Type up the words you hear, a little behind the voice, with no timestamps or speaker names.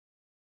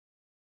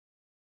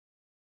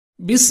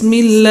بسم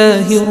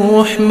الله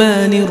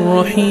الرحمن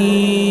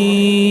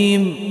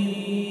الرحيم.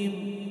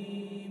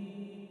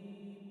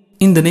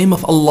 In the name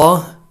of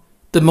Allah,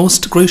 the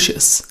most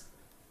gracious,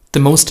 the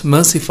most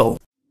merciful.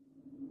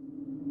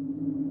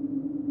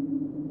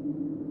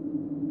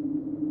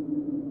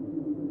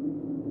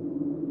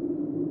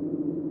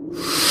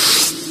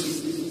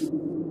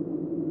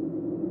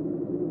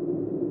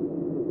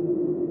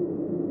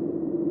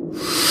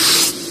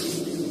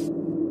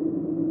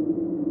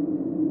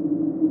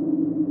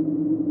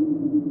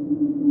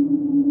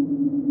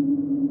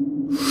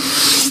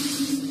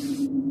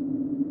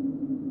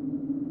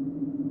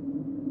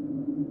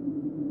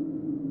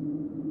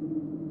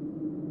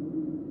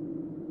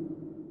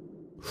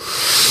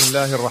 بسم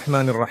الله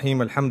الرحمن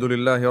الرحيم. الحمد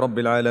لله رب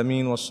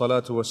العالمين،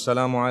 والصلاة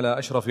والسلام على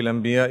أشرف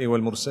الأنبياء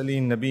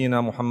والمرسلين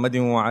نبينا محمد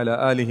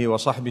وعلى آله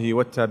وصحبه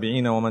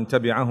والتابعين ومن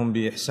تبعهم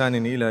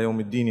بإحسان إلى يوم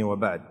الدين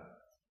وبعد.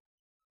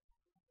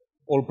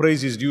 All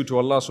praise is due to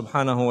Allah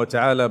subhanahu wa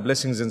ta'ala.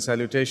 Blessings and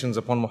salutations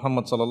upon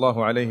Muhammad sallallahu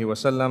alayhi wa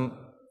sallam.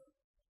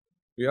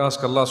 We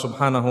ask Allah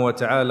subhanahu wa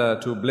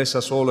ta'ala to bless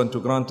us all and to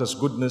grant us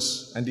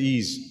goodness and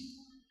ease.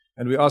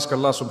 And we ask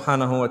Allah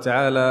subhanahu wa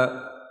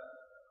ta'ala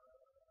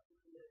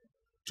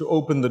to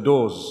open the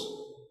doors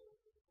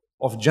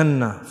of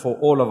Jannah for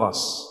all of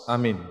us.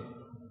 Ameen.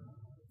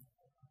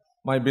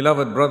 My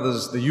beloved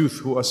brothers, the youth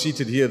who are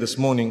seated here this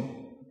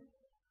morning,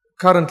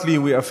 currently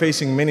we are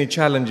facing many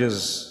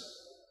challenges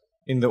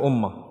in the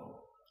Ummah,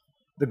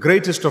 the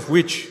greatest of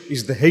which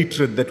is the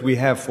hatred that we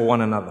have for one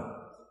another.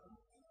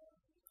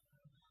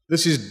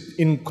 This is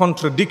in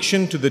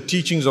contradiction to the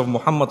teachings of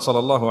Muhammad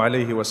sallallahu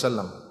alayhi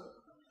wasallam.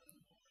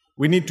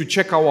 We need to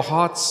check our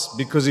hearts,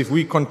 because if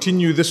we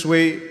continue this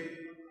way,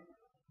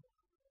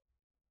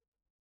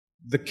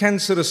 the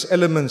cancerous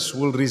elements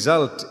will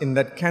result in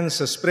that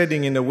cancer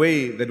spreading in a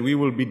way that we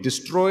will be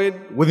destroyed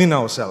within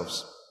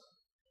ourselves.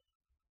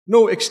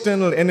 No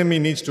external enemy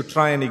needs to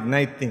try and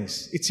ignite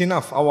things. It's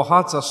enough. Our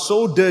hearts are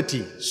so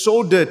dirty,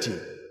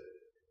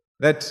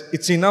 that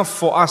it's enough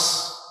for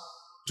us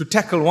to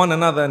tackle one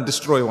another and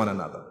destroy one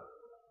another.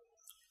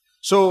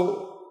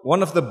 So,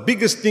 one of the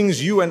biggest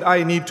things you and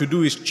I need to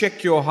do is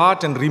check your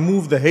heart and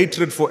remove the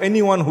hatred for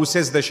anyone who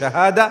says the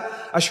shahada,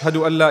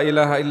 ashhadu an la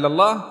ilaha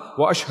illallah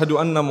wa ashhadu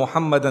anna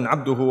muhammadan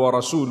abduhu wa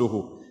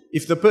rasuluhu.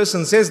 If the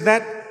person says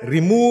that,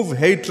 remove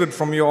hatred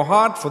from your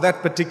heart for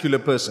that particular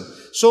person.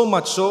 So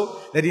much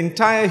so that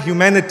entire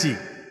humanity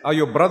are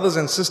your brothers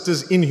and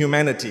sisters in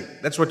humanity.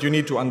 That's what you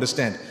need to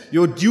understand.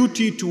 Your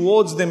duty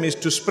towards them is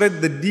to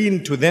spread the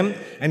deen to them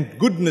and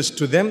goodness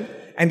to them,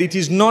 and it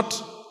is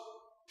not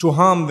to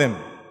harm them.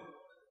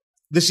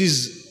 This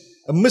is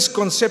a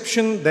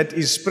misconception that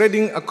is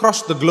spreading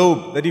across the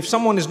globe, that if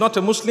someone is not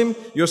a Muslim,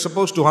 you're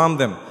supposed to harm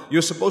them.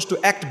 You're supposed to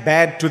act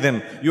bad to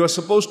them. You are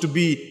supposed to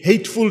be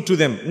hateful to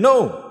them.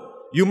 No,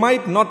 you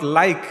might not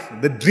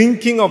like the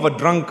drinking of a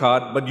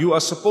drunkard, but you are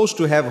supposed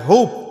to have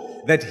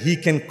hope that he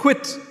can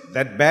quit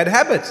that bad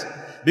habit.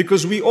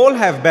 Because we all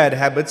have bad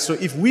habits, so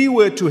if we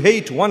were to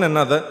hate one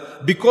another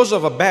because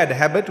of a bad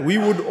habit, we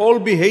would all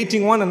be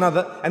hating one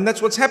another, and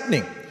that's what's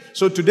happening.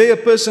 So today a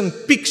person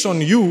picks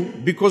on you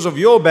because of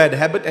your bad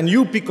habit, and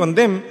you pick on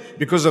them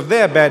because of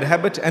their bad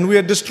habit, and we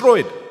are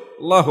destroyed.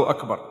 Allahu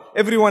Akbar.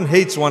 Everyone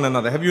hates one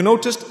another. Have you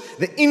noticed?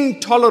 The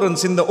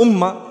intolerance in the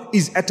Ummah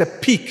is at a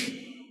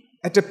peak.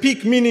 At a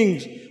peak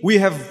meaning we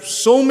have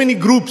so many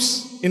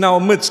groups in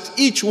our midst.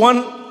 Each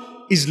one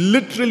is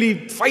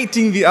literally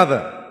fighting the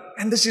other.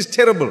 And this is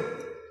terrible.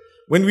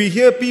 When we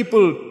hear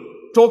people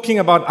talking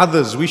about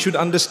others, we should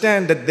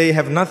understand that they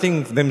have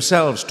nothing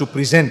themselves to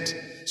present.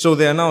 So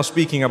they are now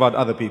speaking about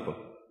other people.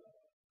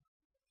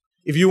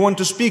 If you want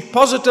to speak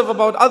positive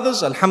about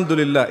others,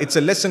 alhamdulillah, it's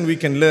a lesson we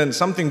can learn,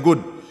 something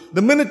good.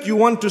 The minute you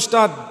want to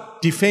start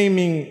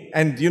defaming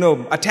and,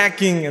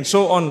 attacking and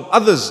so on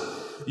others,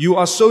 you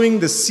are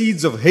sowing the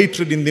seeds of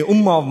hatred in the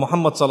ummah of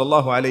Muhammad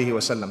sallallahu alayhi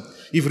wasallam.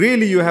 If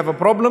really you have a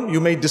problem, you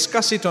may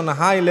discuss it on a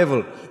high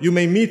level. You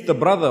may meet the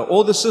brother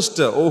or the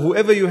sister or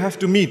whoever you have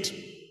to meet.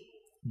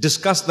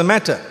 Discuss the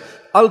matter.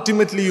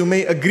 Ultimately, you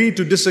may agree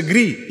to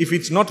disagree if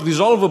it's not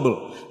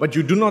resolvable, but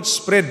you do not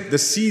spread the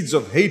seeds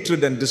of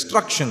hatred and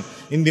destruction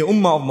in the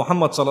ummah of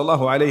Muhammad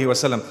sallallahu alayhi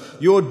wasallam.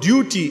 Your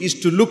duty is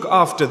to look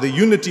after the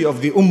unity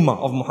of the ummah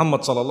of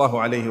Muhammad sallallahu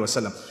alayhi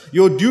wasallam.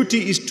 Your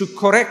duty is to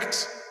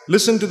correct.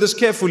 Listen to this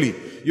carefully.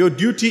 Your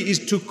duty is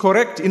to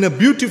correct in a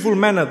beautiful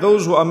manner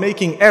those who are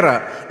making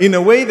error, in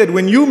a way that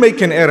when you make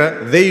an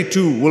error, they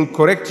too will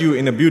correct you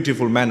in a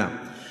beautiful manner.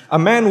 A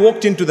man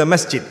walked into the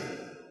masjid,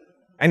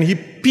 and he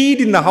peed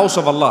in the house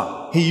of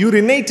Allah. He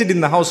urinated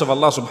in the house of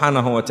Allah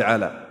subhanahu wa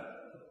ta'ala.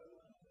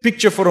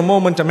 Picture for a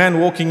moment a man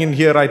walking in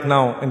here right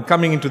now and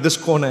coming into this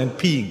corner and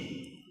peeing.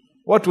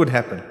 What would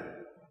happen?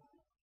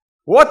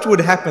 What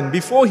would happen?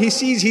 Before he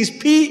sees his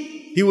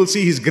pee, he will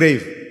see his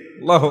grave.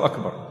 Allahu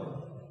Akbar.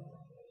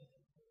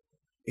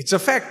 It's a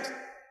fact.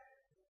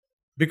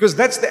 Because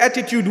that's the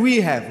attitude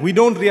we have. We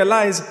don't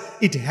realize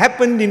it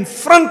happened in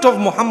front of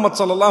Muhammad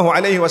sallallahu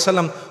alayhi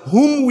wasallam,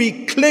 whom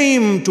we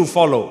claim to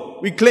follow.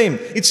 We claim.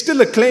 It's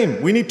still a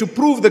claim. We need to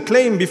prove the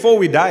claim before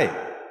we die.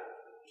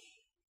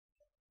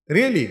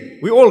 Really,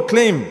 we all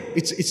claim.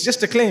 It's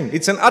just a claim.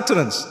 It's an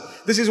utterance.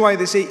 This is why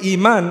they say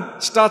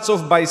Iman starts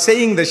off by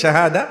saying the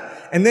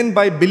Shahada and then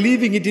by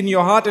believing it in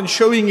your heart and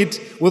showing it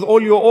with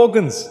all your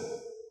organs.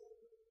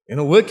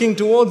 Working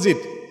towards it.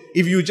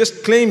 If you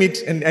just claim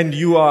it and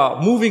you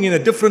are moving in a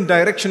different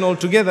direction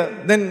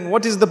altogether, then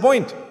what is the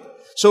point?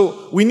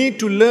 So we need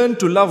to learn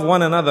to love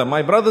one another.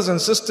 My brothers and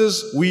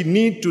sisters, we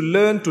need to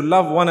learn to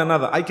love one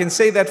another. I can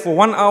say that for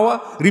 1 hour,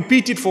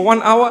 repeat it for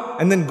 1 hour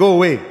and then go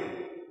away.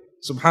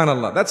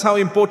 Subhanallah. That's how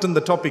important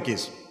the topic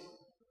is.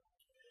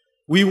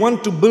 We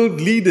want to build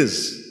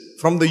leaders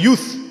from the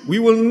youth. We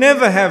will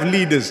never have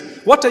leaders.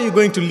 What are you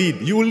going to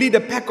lead? You will lead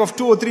a pack of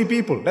 2 or 3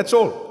 people. That's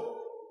all.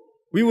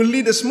 We will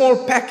lead a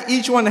small pack.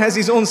 Each one has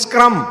his own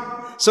scrum.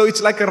 So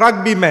it's like a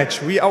rugby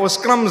match. Our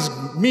scrums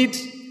meet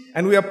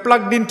and we are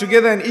plugged in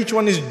together and each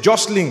one is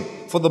jostling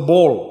for the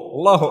ball.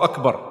 Allahu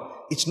Akbar.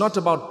 It's not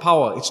about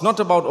power. It's not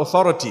about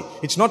authority.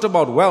 It's not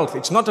about wealth.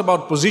 It's not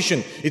about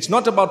position. It's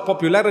not about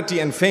popularity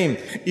and fame.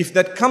 If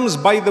that comes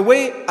by the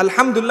way,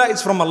 Alhamdulillah,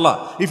 it's from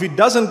Allah. If it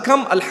doesn't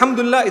come,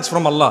 Alhamdulillah, it's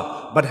from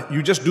Allah. But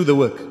you just do the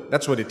work.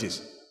 That's what it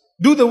is.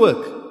 Do the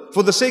work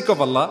for the sake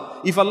of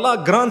Allah. If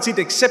Allah grants it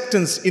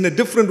acceptance in a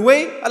different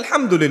way,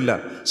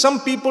 Alhamdulillah.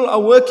 Some people are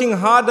working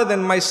harder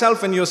than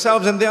myself and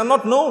yourselves and they are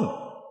not known.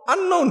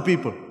 Unknown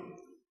people.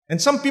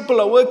 And some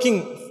people are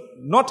working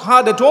not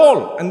hard at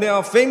all and they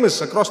are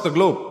famous across the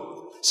globe.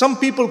 Some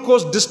people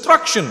cause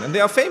destruction and they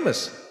are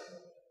famous.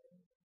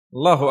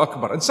 Allahu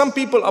Akbar. And some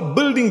people are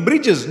building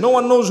bridges. No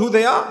one knows who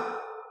they are.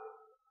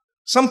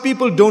 Some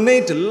people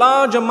donate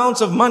large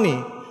amounts of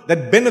money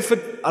that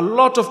benefit a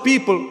lot of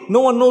people.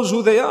 No one knows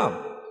who they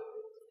are.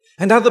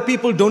 And other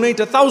people donate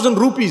 1,000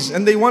 rupees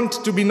and they want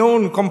to be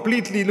known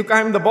completely. Look,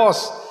 I'm the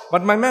boss.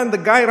 But my man, the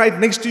guy right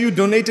next to you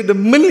donated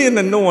 1 million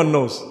and no one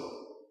knows.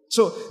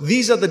 So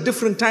these are the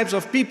different types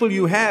of people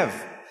you have.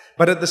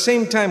 But at the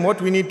same time, what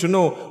we need to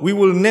know, we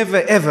will never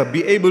ever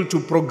be able to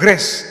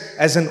progress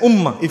as an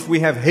ummah if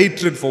we have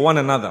hatred for one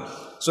another.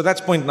 So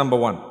that's point number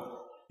 1.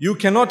 You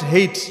cannot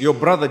hate your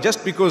brother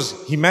just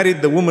because he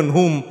married the woman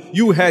whom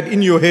you had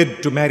in your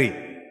head to marry.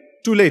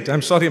 Too late.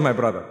 I'm sorry, my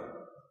brother.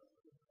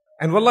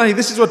 And wallahi,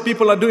 this is what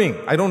people are doing.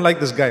 I don't like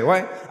this guy.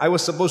 Why? I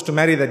was supposed to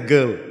marry that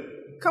girl.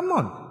 Come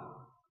on.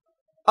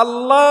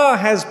 Allah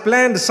has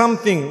planned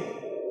something.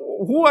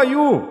 Who are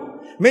you?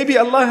 Maybe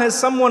Allah has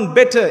someone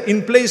better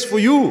in place for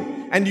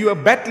you and you are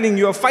battling,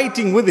 you are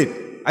fighting with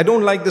it. I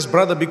don't like this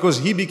brother because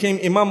he became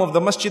imam of the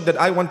masjid that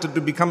I wanted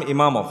to become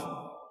imam of.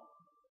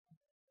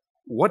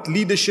 What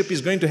leadership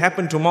is going to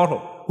happen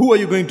tomorrow? Who are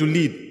you going to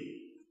lead?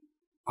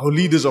 Our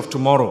leaders of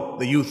tomorrow,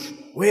 the youth.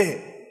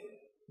 Where?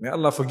 May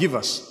Allah forgive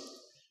us.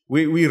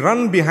 We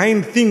run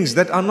behind things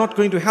that are not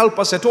going to help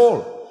us at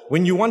all.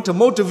 When you want a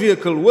motor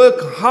vehicle,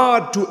 work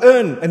hard to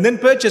earn and then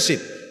purchase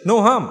it.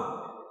 No harm.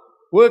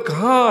 Work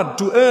hard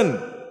to earn.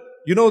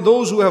 You know,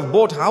 those who have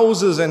bought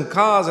houses and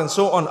cars and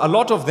so on, a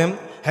lot of them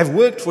have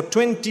worked for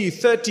 20,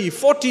 30,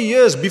 40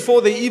 years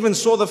before they even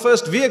saw the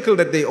first vehicle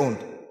that they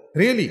owned.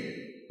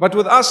 Really. But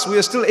with us, we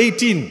are still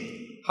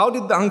 18. How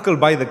did the uncle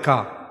buy the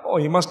car? Oh,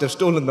 he must have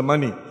stolen the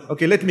money.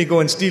 Okay, let me go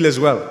and steal as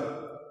well.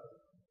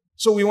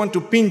 So we want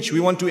to pinch, we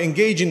want to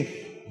engage in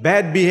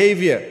bad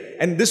behavior.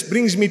 And this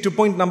brings me to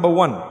point number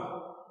 1.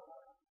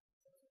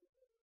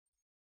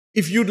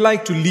 If you'd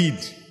like to lead,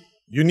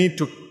 you need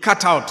to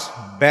cut out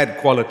bad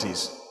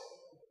qualities,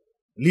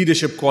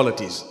 leadership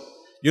qualities.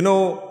 You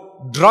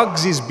know,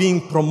 drugs is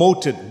being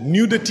promoted,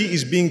 nudity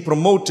is being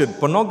promoted,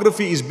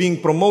 pornography is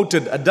being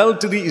promoted,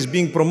 adultery is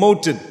being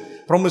promoted,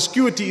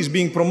 promiscuity is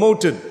being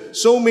promoted.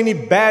 So many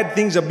bad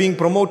things are being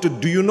promoted.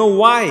 Do you know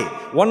why?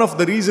 One of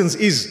the reasons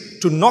is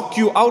to knock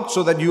you out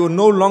so that you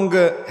no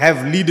longer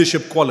have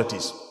leadership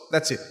qualities.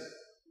 That's it.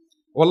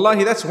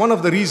 Wallahi, that's one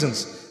of the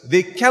reasons.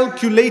 They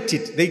calculate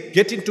it. They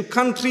get into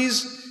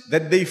countries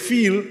that they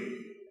feel,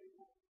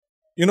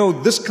 you know,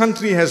 this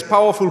country has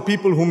powerful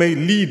people who may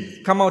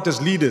lead, come out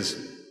as leaders.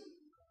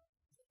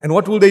 And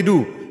what will they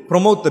do?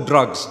 Promote the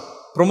drugs,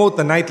 promote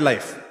the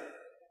nightlife.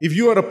 If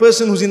you are a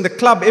person who's in the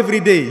club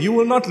every day, you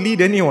will not lead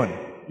anyone.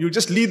 You'll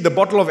just lead the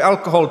bottle of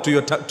alcohol to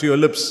your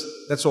lips.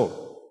 That's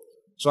all.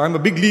 So I'm a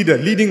big leader.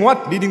 Leading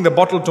what? Leading the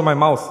bottle to my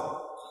mouth.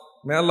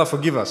 May Allah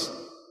forgive us.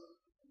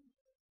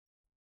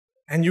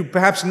 And you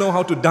perhaps know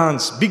how to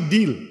dance. Big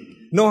deal.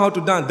 Know how to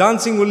dance.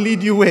 Dancing will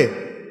lead you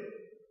where?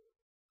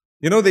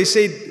 You know, they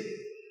say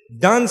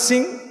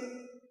dancing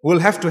will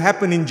have to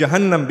happen in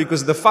Jahannam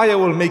because the fire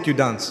will make you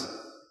dance.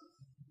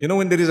 You know,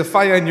 when there is a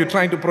fire and you're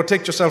trying to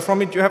protect yourself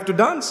from it, you have to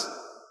dance.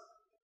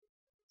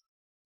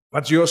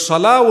 But your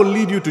salah will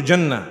lead you to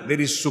Jannah.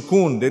 There is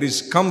sukoon, there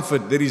is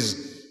comfort, there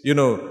is, you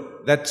know,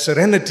 that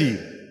serenity,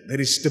 there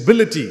is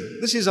stability.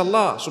 This is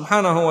Allah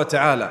subhanahu wa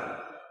ta'ala.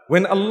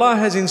 When Allah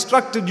has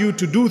instructed you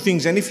to do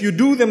things, and if you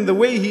do them the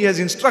way He has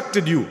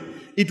instructed you,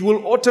 it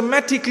will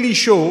automatically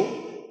show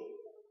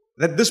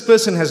that this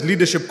person has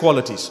leadership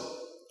qualities.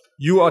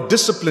 You are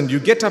disciplined,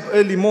 you get up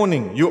early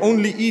morning, you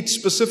only eat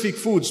specific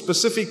food,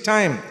 specific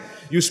time.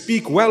 You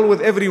speak well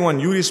with everyone.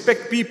 You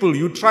respect people.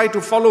 You try to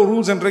follow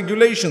rules and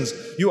regulations.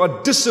 You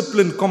are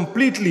disciplined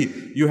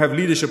completely. You have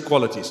leadership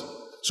qualities.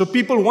 So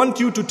people want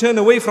you to turn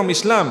away from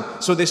Islam.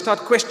 So they start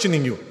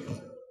questioning you.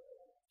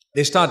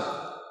 They start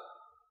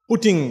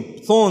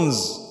putting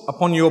thorns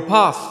upon your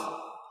path.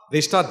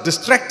 They start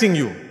distracting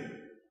you.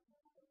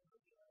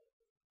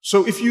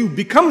 So if you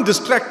become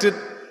distracted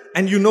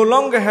and you no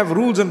longer have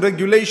rules and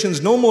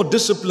regulations, no more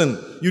discipline,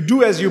 you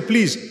do as you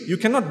please, you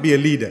cannot be a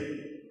leader.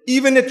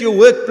 Even at your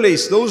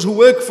workplace, those who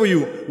work for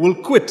you will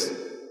quit.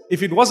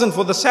 If it wasn't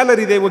for the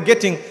salary they were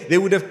getting, they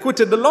would have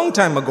quitted a long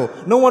time ago.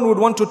 No one would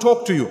want to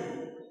talk to you.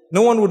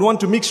 No one would want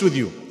to mix with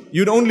you.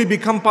 You'd only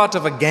become part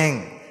of a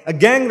gang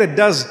that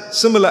does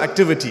similar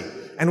activity.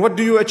 And what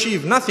do you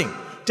achieve? Nothing.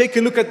 Take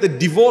a look at the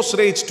divorce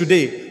rates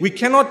today. We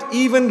cannot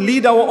even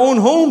lead our own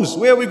homes.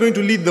 Where are we going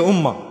to lead the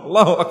ummah?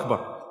 Allahu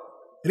Akbar.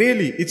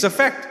 Really, it's a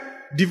fact.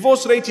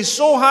 Divorce rate is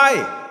so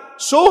high.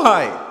 So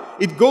high.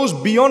 It goes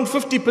beyond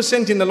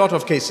 50% in a lot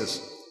of cases.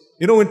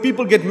 You know, when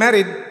people get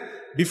married,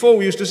 before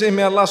we used to say,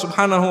 may Allah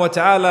subhanahu wa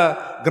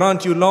ta'ala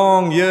grant you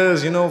long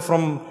years, you know,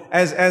 from,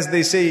 as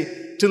they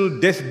say, till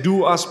death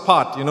do us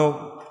part. You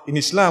know, in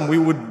Islam,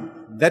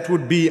 that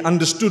would be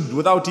understood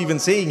without even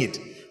saying it.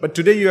 But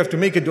today you have to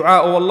make a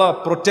dua, oh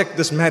Allah, protect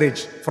this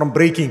marriage from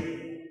breaking.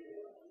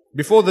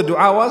 Before the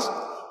dua was,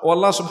 oh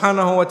Allah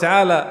subhanahu wa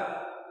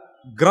ta'ala,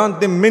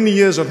 grant them many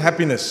years of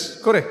happiness.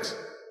 Correct.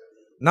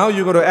 Now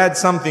you got to add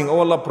something, oh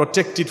Allah,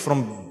 protect it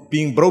from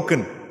being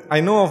broken.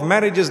 I know of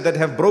marriages that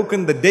have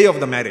broken the day of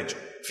the marriage,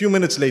 few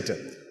minutes later,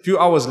 few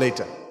hours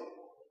later.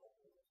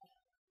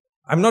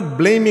 I'm not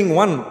blaming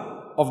one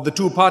of the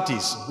two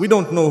parties. We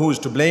don't know who is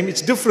to blame.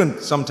 It's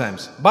different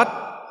sometimes.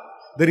 But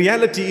the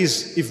reality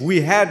is, if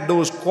we had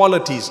those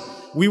qualities,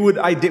 we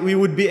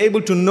would be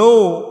able to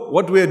know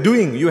what we are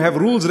doing. You have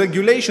rules,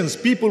 regulations.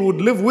 People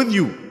would live with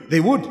you. They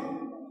would.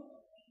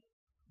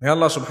 May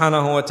Allah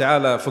subhanahu wa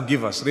ta'ala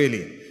forgive us,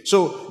 really.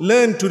 So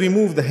learn to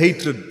remove the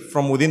hatred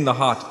from within the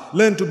heart.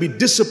 Learn to be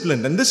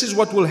disciplined. And this is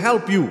what will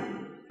help you.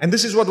 And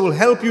this is what will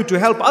help you to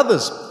help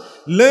others.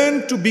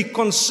 Learn to be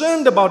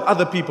concerned about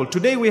other people.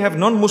 Today we have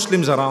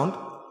non-Muslims around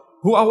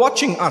who are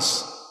watching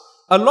us.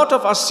 A lot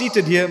of us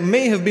seated here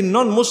may have been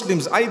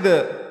non-Muslims,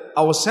 either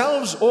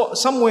ourselves or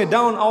somewhere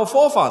down our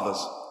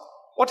forefathers.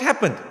 What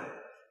happened?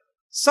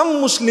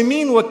 Some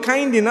Muslimin were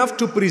kind enough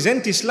to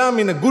present Islam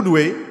in a good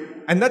way,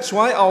 and that's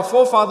why our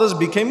forefathers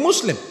became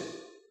Muslim.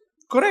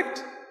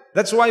 Correct?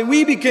 That's why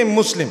we became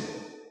Muslim.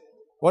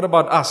 What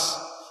about us?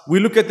 We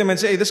look at them and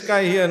say, hey, this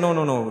guy here,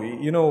 no.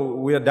 You know,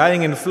 we are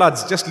dying in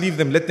floods. Just leave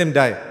them, let them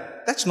die.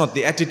 That's not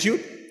the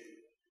attitude.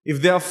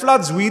 If there are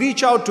floods, we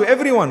reach out to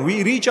everyone.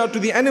 We reach out to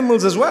the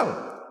animals as well.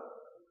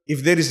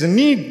 If there is a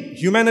need,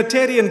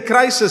 humanitarian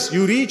crisis,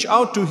 you reach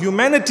out to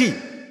humanity.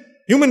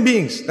 Human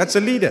beings, that's a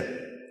leader.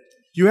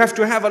 You have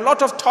to have a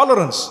lot of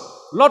tolerance.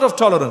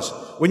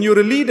 When you're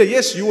a leader,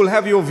 yes, you will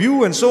have your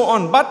view and so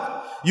on,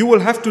 but you will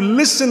have to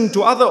listen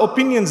to other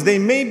opinions. They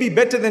may be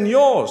better than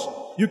yours.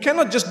 You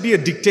cannot just be a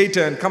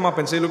dictator and come up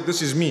and say, look,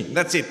 this is me.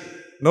 That's it.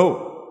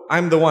 No,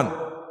 I'm the one.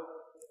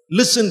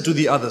 Listen to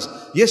the others.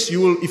 Yes, you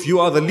will, if you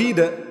are the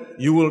leader,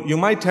 you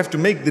might have to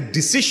make the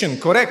decision,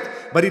 correct?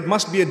 But it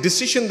must be a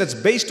decision that's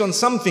based on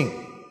something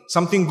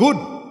good.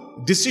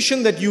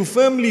 Decision that you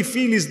firmly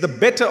feel is the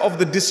better of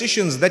the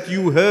decisions that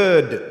you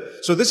heard.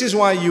 So this is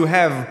why you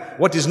have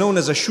what is known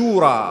as a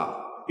shura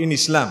in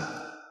Islam.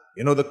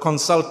 You know, the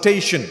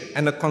consultation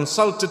and a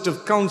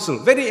consultative council,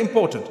 very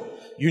important.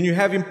 When you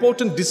have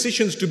important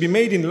decisions to be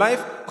made in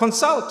life,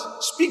 consult,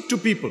 speak to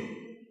people.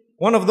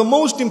 One of the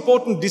most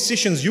important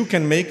decisions you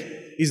can make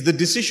is the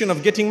decision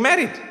of getting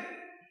married.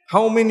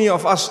 How many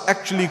of us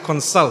actually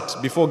consult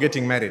before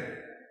getting married?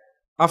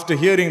 After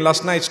hearing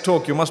last night's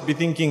talk, you must be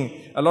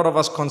thinking, a lot of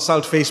us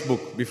consult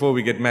Facebook before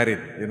we get married,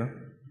 you know.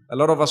 A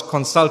lot of us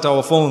consult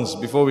our phones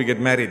before we get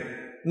married.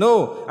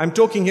 No, I'm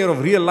talking here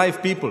of real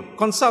life people.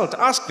 Consult,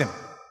 ask them.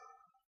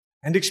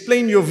 And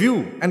explain your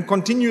view and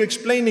continue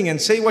explaining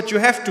and say what you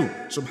have to,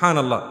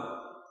 subhanallah.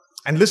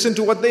 And listen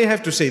to what they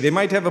have to say. They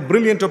might have a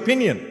brilliant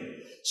opinion.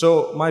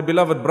 So, my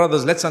beloved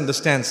brothers, let's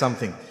understand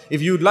something.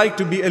 If you'd like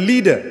to be a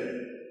leader,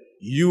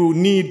 you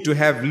need to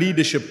have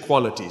leadership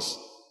qualities.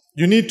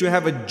 You need to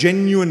have a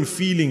genuine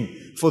feeling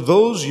for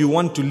those you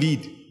want to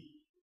lead.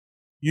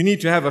 You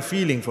need to have a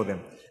feeling for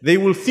them. They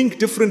will think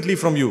differently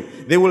from you.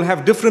 They will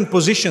have different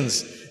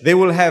positions. They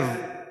will have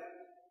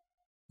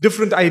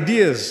different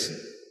ideas.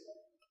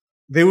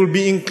 They will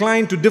be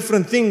inclined to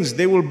different things.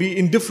 They will be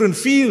in different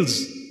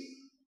fields.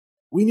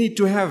 We need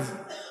to have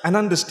an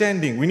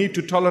understanding. We need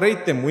to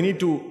tolerate them. We need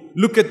to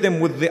look at them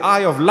with the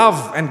eye of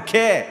love and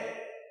care.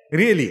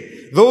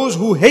 Really. Those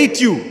who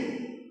hate you,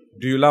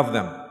 do you love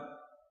them?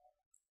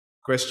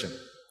 Question.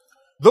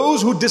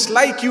 Those who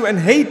dislike you and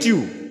hate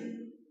you,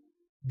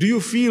 do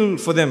you feel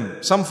for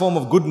them some form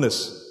of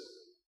goodness?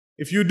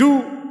 If you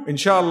do,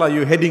 inshallah,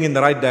 you're heading in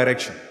the right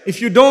direction.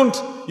 If you don't,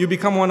 you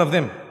become one of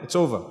them. It's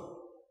over.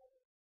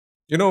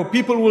 You know,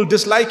 people will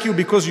dislike you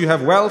because you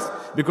have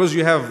wealth, because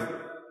you have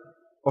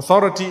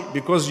authority,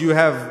 because you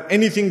have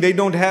anything they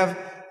don't have.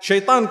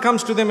 shaitan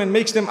comes to them and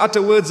makes them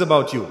utter words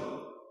about you.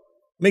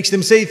 Makes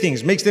them say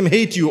things, makes them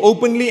hate you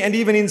openly and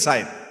even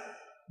inside.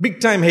 Big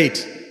time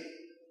hate.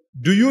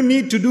 Do you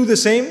need to do the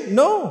same?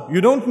 No, you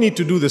don't need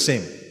to do the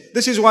same.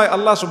 This is why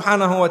Allah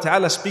subhanahu wa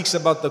ta'ala speaks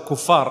about the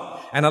kuffar.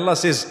 And Allah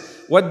says,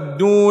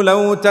 وَدُّوا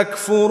لَوْ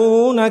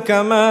تَكْفُرُونَ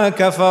كَمَا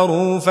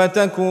كَفَرُوا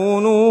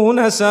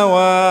فَتَكُونُونَ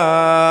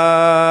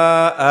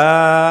سَوَاءً.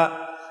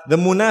 The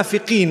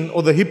munafiqeen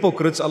or the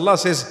hypocrites, Allah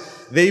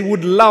says, they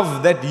would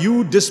love that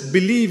you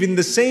disbelieve in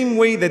the same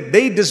way that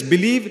they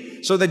disbelieve,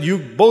 so that you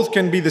both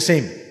can be the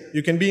same.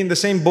 You can be in the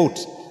same boat.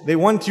 They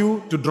want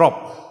you to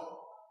drop.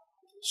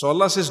 So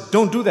Allah says,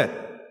 don't do that.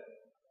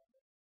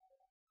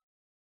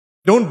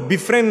 Don't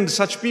befriend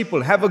such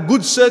people. Have a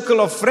good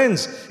circle of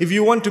friends. If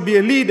you want to be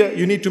a leader,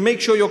 you need to make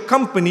sure your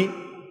company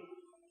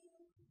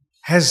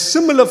has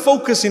similar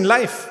focus in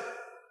life.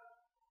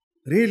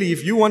 Really,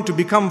 if you want to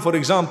become, for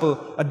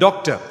example, a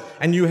doctor,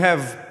 and you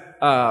have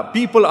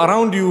people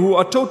around you who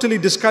are totally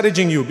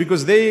discouraging you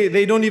because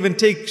they don't even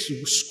take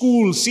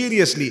school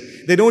seriously,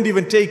 they don't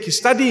even take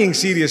studying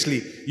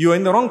seriously, you are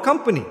in the wrong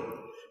company.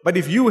 But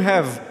if you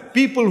have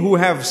people who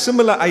have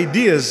similar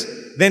ideas,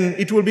 then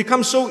it will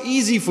become so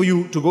easy for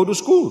you to go to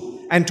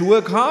school and to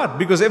work hard,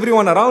 because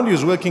everyone around you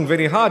is working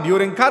very hard.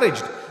 You're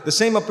encouraged. The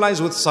same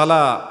applies with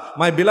salah.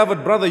 My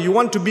beloved brother, you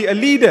want to be a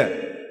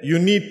leader, you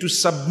need to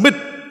submit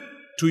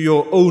to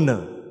your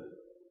owner.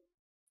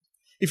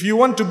 If you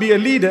want to be a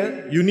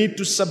leader, you need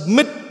to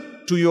submit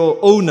to your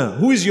owner.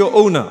 Who is your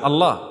owner?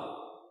 Allah.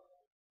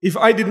 If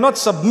I did not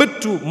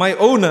submit to my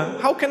owner,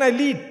 how can I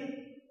lead?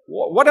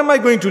 What am I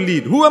going to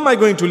lead? Who am I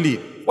going to lead?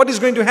 What is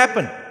going to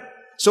happen?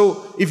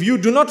 So, if you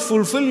do not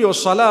fulfill your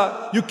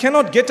salah, you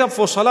cannot get up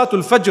for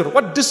salatul fajr.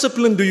 What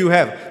discipline do you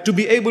have to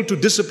be able to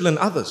discipline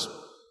others?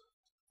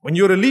 When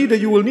you're a leader,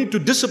 you will need to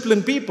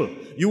discipline people.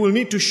 You will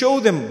need to show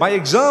them by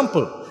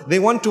example. They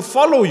want to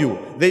follow you.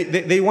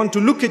 They want to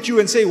look at you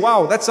and say,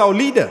 wow, that's our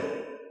leader.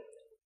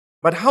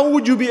 But how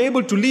would you be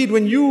able to lead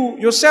when you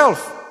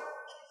yourself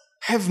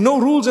have no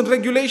rules and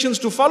regulations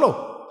to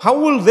follow? How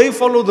will they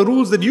follow the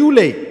rules that you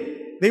lay?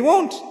 They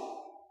won't.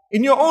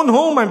 In your own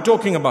home, I'm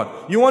talking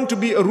about. You want to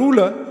be a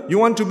ruler. You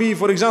want to be,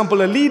 for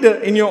example, a leader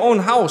in your own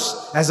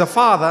house, as a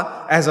father,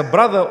 as a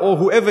brother, or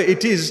whoever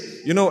it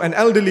is, an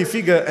elderly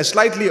figure, a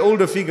slightly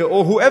older figure,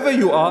 or whoever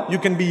you are. You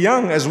can be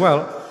young as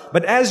well.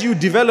 But as you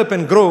develop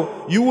and grow,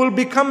 you will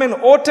become an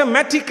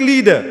automatic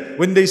leader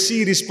when they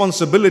see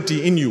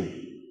responsibility in you.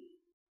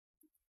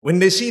 When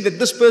they see that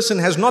this person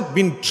has not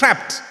been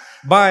trapped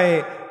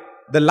by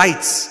the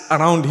lights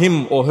around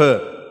him or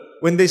her.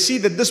 When they see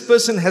that this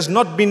person has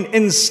not been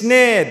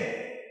ensnared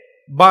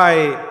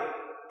by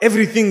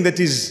everything that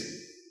is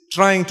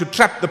trying to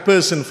trap the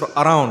person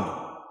around.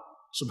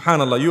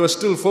 Subhanallah, you are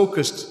still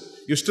focused.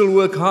 You still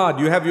work hard.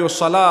 You have your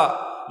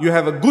salah. You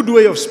have a good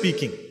way of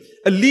speaking.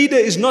 A leader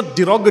is not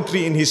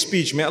derogatory in his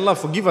speech. May Allah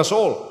forgive us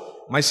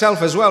all.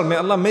 Myself as well. May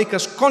Allah make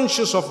us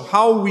conscious of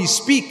how we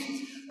speak.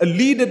 A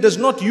leader does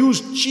not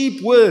use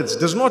cheap words,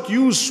 does not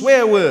use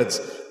swear words.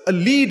 A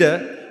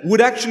leader would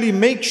actually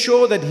make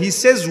sure that he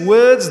says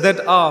words that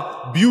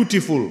are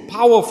beautiful,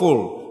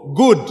 powerful,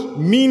 good,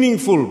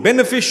 meaningful,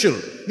 beneficial.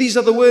 These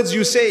are the words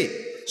you say.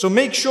 So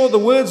make sure the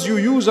words you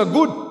use are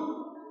good.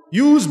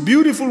 Use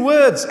beautiful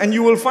words, and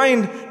you will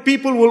find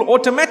people will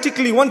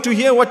automatically want to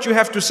hear what you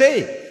have to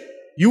say.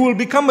 You will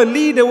become a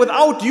leader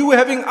without you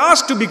having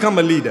asked to become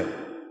a leader.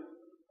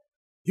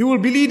 You will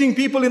be leading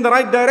people in the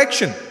right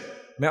direction.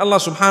 May Allah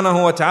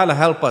subhanahu wa ta'ala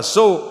help us.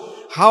 So,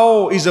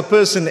 how is a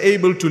person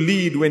able to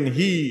lead when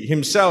he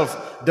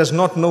himself does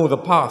not know the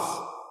path?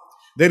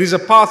 There is a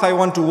path I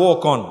want to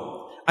walk on.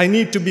 I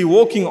need to be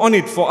walking on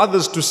it for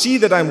others to see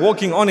that I'm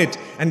walking on it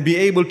and be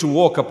able to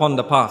walk upon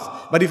the path.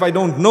 But if I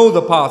don't know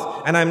the path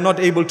and I'm not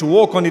able to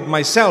walk on it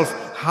myself,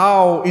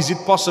 how is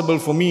it possible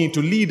for me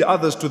to lead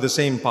others to the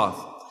same path?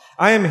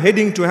 I am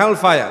heading to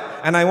hellfire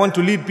and I want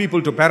to lead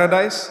people to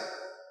paradise.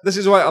 This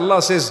is why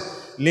Allah says,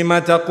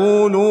 لِمَ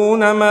تَقُولُونَ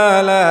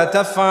مَا لَا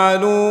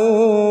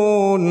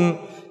تَفْعَلُونَ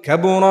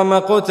كَبُرَ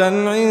مَقْتًا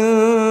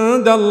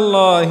عِنْدَ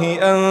اللَّهِ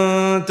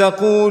أَن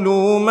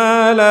تَقُولُوا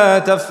مَا لَا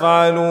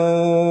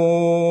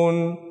تَفْعَلُونَ.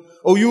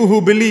 O you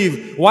who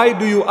believe, why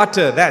do you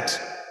utter that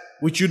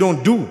which you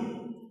don't do?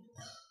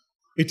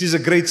 It is a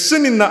great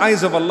sin in the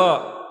eyes of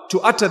Allah to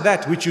utter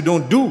that which you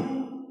don't do,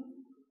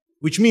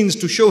 which means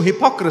to show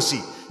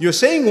hypocrisy. You're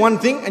saying one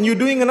thing and you're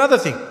doing another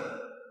thing.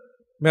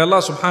 May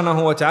Allah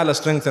subhanahu wa ta'ala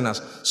strengthen us.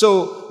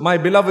 So, my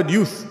beloved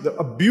youth,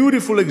 a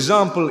beautiful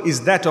example is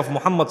that of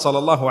Muhammad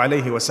sallallahu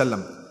alayhi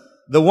wasallam.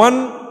 The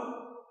one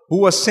who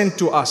was sent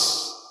to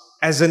us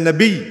as a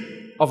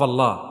Nabi of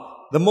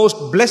Allah. The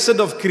most blessed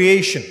of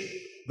creation.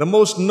 The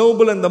most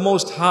noble and the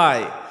most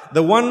high.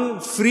 The one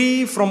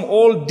free from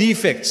all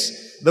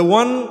defects. The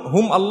one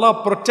whom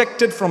Allah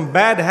protected from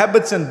bad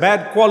habits and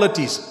bad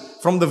qualities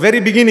from the very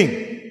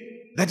beginning.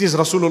 That is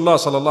Rasulullah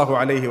sallallahu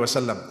alayhi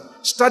wasallam.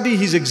 Study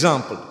his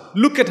example.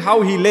 Look at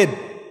how he led.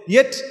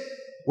 Yet,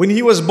 when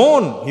he was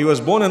born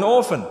an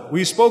orphan.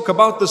 We spoke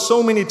about this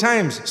so many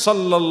times.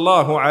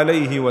 Sallallahu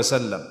alayhi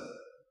wasallam.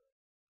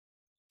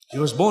 He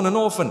was born an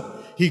orphan.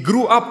 He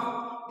grew up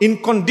in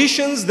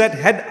conditions that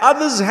had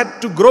others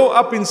had to grow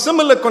up in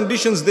similar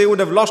conditions, they would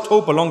have lost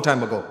hope a long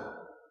time ago.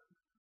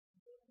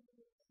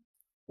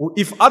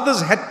 If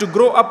others had to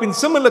grow up in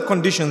similar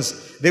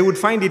conditions, they would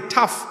find it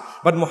tough.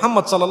 But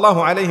Muhammad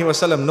sallallahu alayhi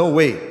wasallam, no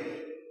way.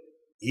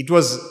 It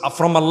was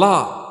from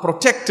Allah,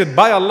 protected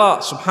by Allah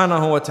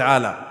subhanahu wa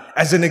ta'ala,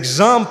 as an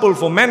example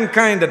for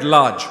mankind at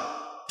large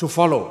to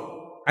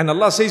follow. And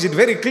Allah says it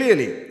very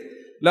clearly.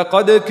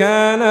 لَقَدْ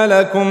كَانَ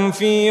لَكُمْ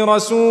فِي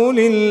رَسُولِ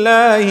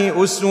اللَّهِ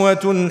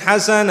أُسْوَةٌ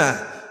حَسَنَةٌ.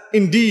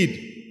 Indeed,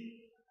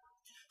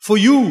 for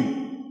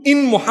you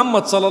in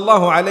Muhammad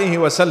sallallahu alayhi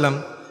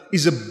wasallam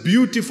is a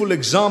beautiful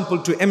example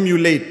to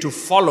emulate, to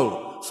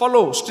follow.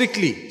 Follow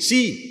strictly.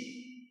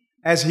 See,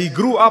 as he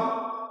grew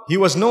up, he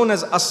was known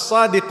as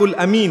As-Sadiqul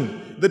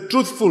Amin, the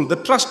truthful, the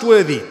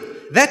trustworthy.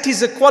 That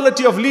is a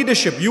quality of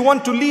leadership. You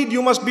want to lead,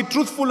 you must be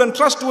truthful and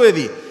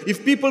trustworthy.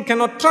 If people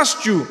cannot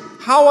trust you,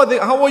 how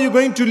are you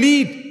going to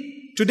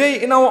lead?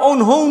 Today in our own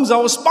homes,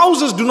 our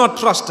spouses do not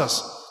trust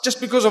us just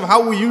because of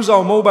how we use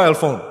our mobile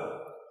phone.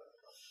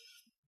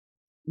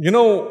 You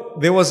know,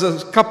 there was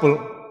a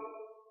couple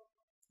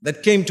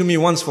that came to me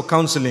once for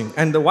counseling,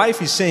 and the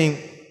wife is saying,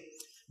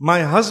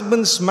 my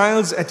husband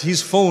smiles at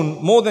his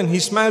phone more than he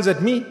smiles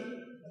at me.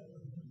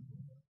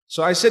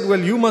 So I said, well,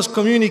 you must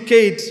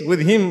communicate with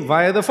him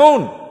via the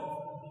phone.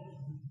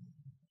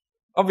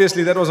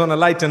 Obviously that was on a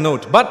lighter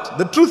note, but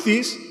the truth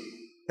is,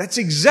 that's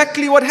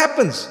exactly what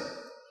happens.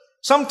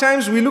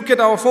 Sometimes we look at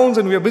our phones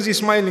and we are busy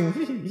smiling,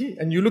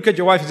 and you look at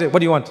your wife and say, what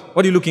do you want?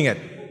 What are you looking at?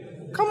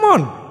 Come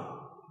on.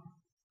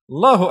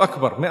 Allahu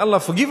Akbar. May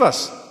Allah forgive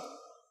us.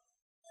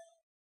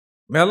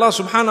 May Allah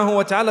subhanahu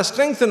wa ta'ala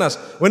strengthen us.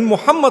 When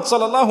Muhammad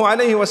sallallahu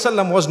alayhi wa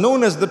sallam was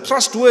known as the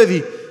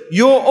trustworthy,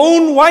 your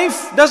own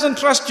wife doesn't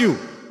trust you.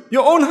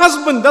 Your own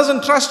husband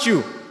doesn't trust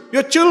you.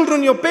 Your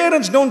children, your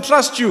parents don't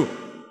trust you.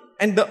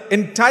 And the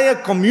entire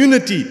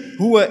community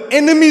who were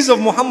enemies of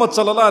Muhammad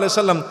sallallahu alayhi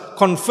wa sallam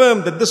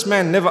confirmed that this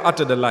man never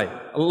uttered a lie.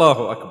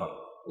 Allahu Akbar.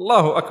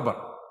 Allahu Akbar.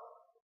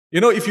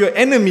 You know, if your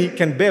enemy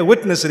can bear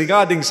witness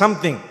regarding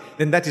something,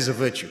 then that is a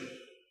virtue.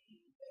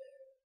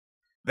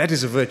 That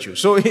is a virtue.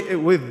 So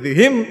with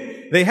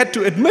him, they had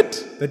to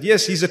admit that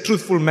yes, he's a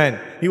truthful man.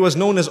 He was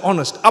known as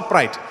honest,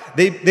 upright.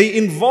 They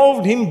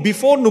involved him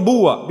before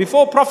nubuwah,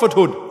 before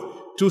prophethood,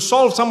 to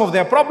solve some of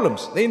their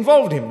problems. They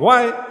involved him.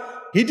 Why?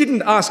 He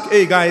didn't ask,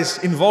 hey guys,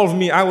 involve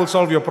me, I will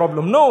solve your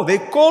problem. No, they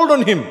called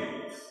on him.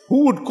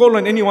 Who would call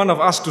on any one of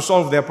us to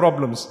solve their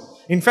problems?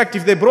 In fact,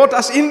 if they brought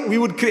us in, we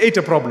would create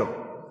a problem.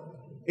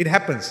 It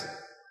happens.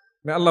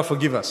 May Allah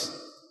forgive us.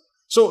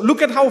 So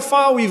look at how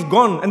far we've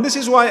gone. And this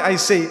is why I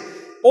say,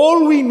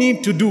 all we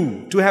need to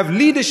do to have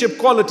leadership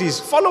qualities,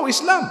 follow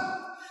Islam.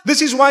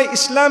 This is why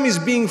Islam is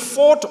being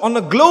fought on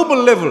a global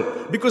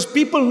level, because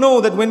people know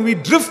that when we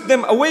drift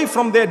them away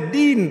from their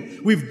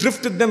deen, we've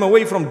drifted them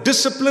away from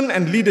discipline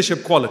and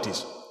leadership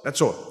qualities.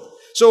 That's all.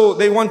 So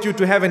they want you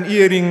to have an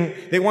earring,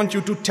 they want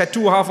you to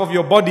tattoo half of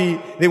your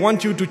body, they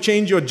want you to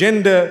change your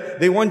gender,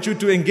 they want you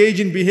to engage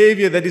in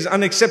behavior that is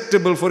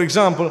unacceptable, for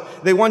example.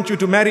 They want you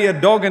to marry a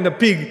dog and a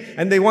pig,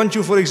 and they want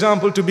you, for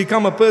example, to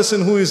become a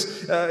person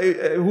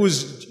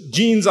whose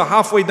jeans are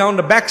halfway down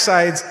the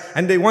backsides,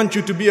 and they want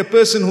you to be a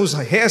person whose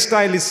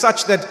hairstyle is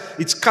such that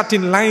it's cut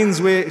in lines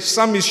where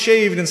some is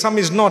shaved and some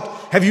is not.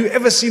 Have you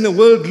ever seen a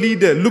world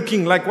leader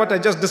looking like what I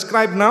just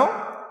described now?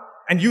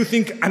 And you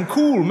think, I'm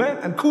cool, man,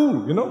 I'm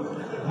cool, you know,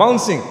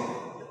 bouncing.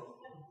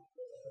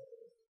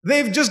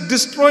 They've just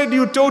destroyed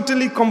you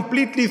totally,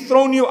 completely,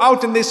 thrown you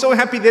out, and they're so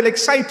happy they'll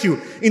excite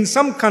you. In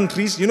some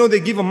countries, you know, they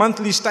give a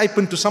monthly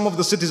stipend to some of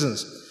the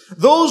citizens.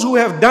 Those who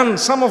have done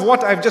some of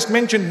what I've just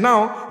mentioned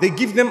now, they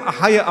give them a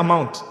higher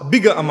amount, a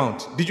bigger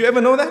amount. Did you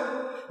ever know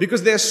that?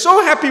 Because they're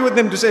so happy with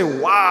them to say,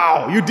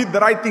 wow, you did the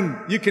right thing.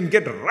 You can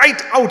get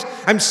right out.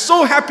 I'm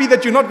so happy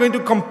that you're not going to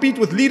compete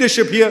with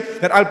leadership here,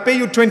 that I'll pay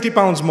you 20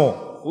 pounds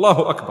more.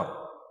 Allahu Akbar.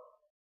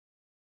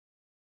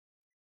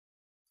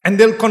 And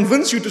they'll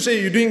convince you to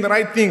say, you're doing the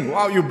right thing.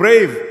 Wow, you're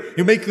brave.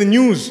 You make the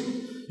news.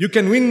 You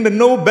can win the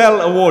Nobel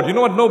Award. You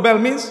know what Nobel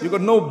means? You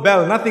got no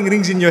bell. Nothing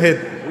rings in your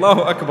head.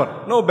 Allahu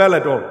Akbar. No bell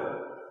at all.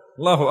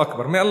 Allahu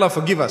Akbar. May Allah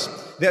forgive us.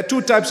 There are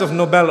two types of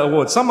Nobel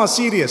Awards. Some are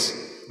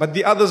serious, but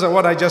the others are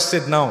what I just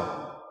said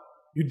now.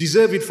 You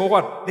deserve it for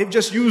what? They've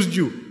just used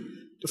you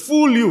to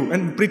fool you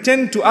and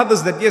pretend to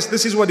others that yes,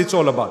 this is what it's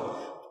all about.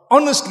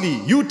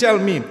 Honestly, you tell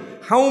me,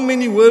 how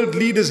many world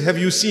leaders have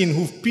you seen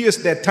who've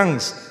pierced their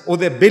tongues or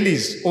their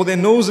bellies or their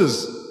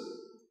noses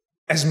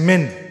as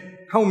men?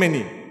 How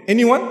many?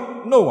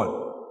 Anyone? No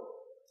one.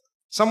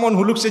 Someone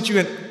who looks at you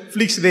and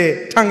flicks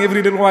their tongue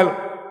every little while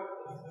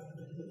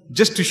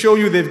just to show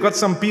you they've got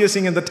some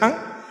piercing in the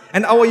tongue.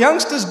 And our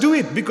youngsters do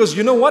it because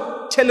you know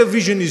what?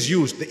 Television is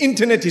used, the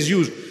internet is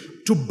used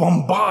to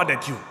bombard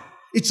at you.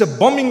 It's a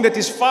bombing that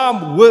is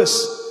far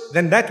worse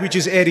than that which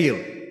is aerial.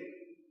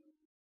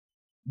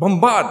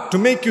 Bombard to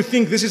make you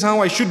think this is how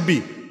I should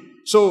be.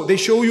 So they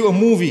show you a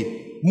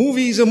movie.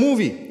 Movie is a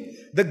movie.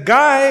 The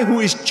guy who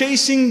is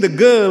chasing the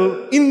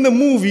girl in the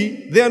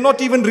movie, they are not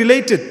even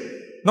related.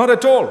 Not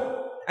at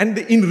all. And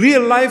in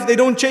real life, they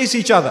don't chase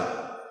each other.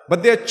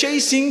 But they are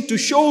chasing to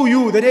show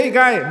you that, hey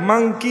guy,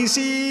 monkey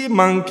see,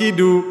 monkey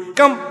do.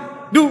 Come,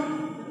 do.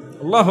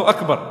 Allahu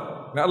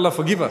Akbar. May Allah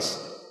forgive us.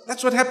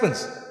 That's what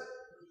happens.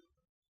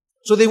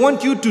 So they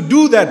want you to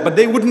do that, but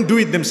they wouldn't do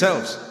it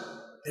themselves.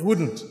 They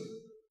wouldn't.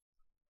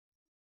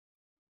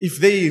 If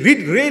they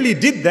really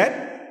did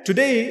that,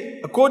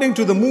 today, according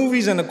to the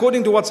movies and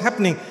according to what's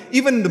happening,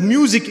 even the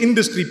music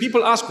industry,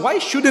 people ask, why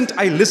shouldn't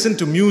I listen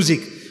to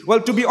music?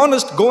 Well, to be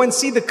honest, go and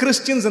see the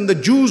Christians and the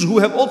Jews who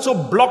have also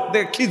blocked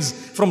their kids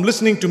from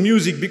listening to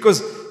music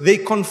because they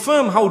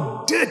confirm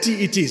how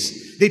dirty it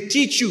is. They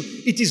teach you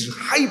it is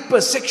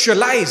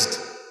hypersexualized.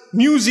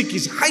 Music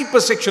is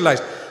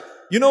hypersexualized.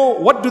 You know,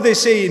 what do they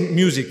say in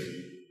music?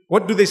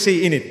 What do they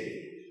say in it?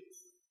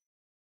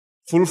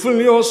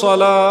 Fulfill your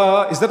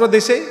salah. Is that what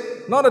they say?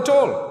 Not at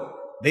all.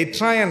 They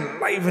try and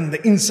liven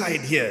the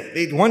inside here.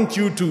 They want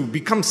you to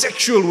become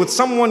sexual with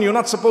someone you're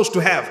not supposed to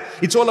have.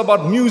 It's all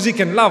about music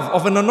and love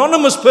of an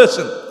anonymous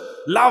person.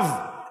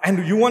 Love.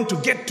 And you want to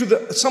get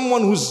to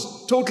someone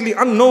who's totally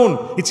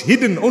unknown. It's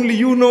hidden. Only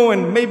you know,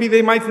 and maybe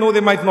they might know, they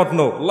might not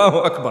know. Allahu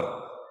Akbar.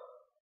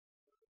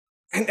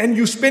 And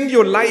you spend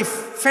your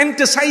life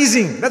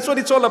fantasizing. That's what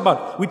it's all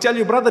about. We tell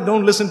you, brother,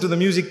 don't listen to the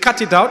music.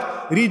 Cut it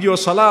out. Read your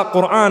salah,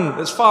 Quran.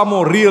 It's far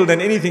more real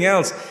than anything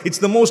else. It's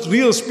the most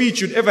real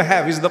speech you'd ever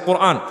have is the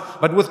Quran.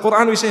 But with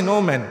Quran we say,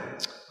 no man,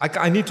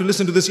 I need to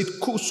listen to this. It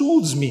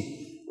soothes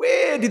me.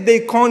 Where did they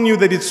con you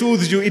that it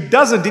soothes you? It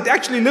doesn't. It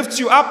actually lifts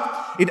you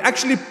up. It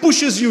actually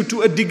pushes you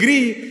to a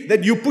degree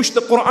that you push the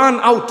Quran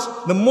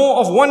out. The more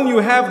of one you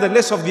have, the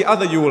less of the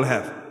other you will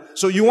have.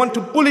 So you want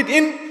to pull it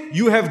in.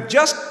 You have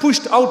just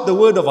pushed out the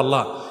word of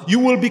Allah. You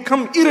will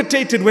become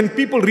irritated when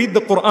people read the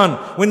Quran.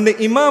 When the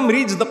Imam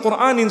reads the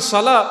Quran in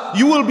Salah,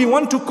 you will be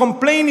one to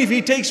complain if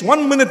he takes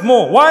 1 minute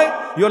more.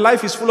 Why? Your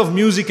life is full of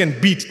music and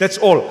beat, that's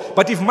all.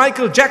 But if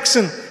Michael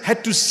Jackson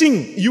had to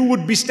sing, you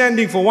would be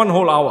standing for 1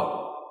 whole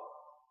hour.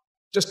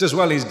 Just as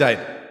well he's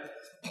died.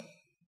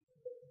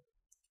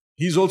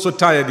 He's also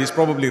tired, he's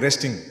probably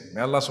resting.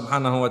 May Allah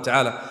subhanahu wa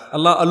ta'ala,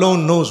 Allah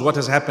alone knows what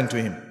has happened to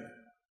him.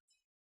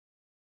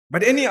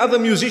 But any other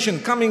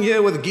musician coming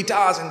here with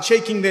guitars and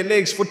shaking their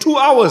legs for 2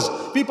 hours,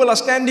 people are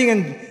standing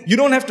and you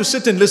don't have to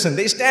sit and listen.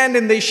 They stand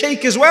and they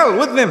shake as well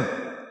with them.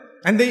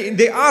 And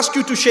they ask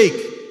you to shake.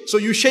 So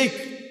you shake.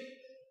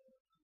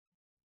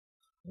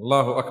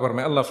 Allahu Akbar,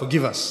 may Allah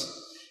forgive us.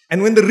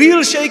 And when the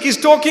real sheikh is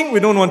talking, we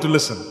don't want to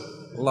listen.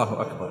 Allahu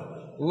Akbar.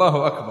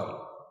 Allahu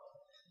Akbar.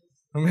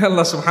 May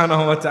Allah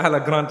subhanahu wa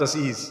ta'ala grant us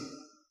ease.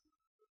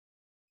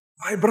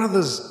 My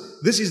brothers,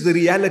 this is the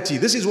reality.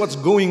 This is what's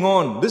going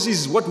on. This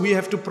is what we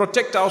have to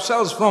protect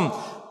ourselves from.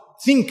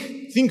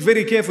 Think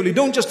very carefully.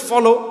 Don't just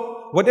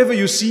follow whatever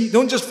you see.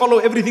 Don't just follow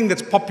everything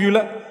that's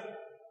popular.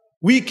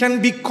 We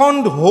can be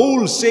conned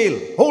wholesale,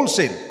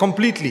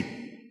 completely.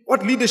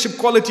 What leadership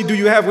quality do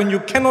you have when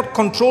you cannot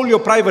control your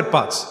private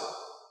parts?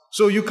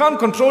 So you can't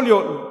control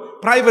your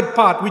private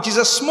part, which is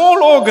a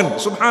small organ,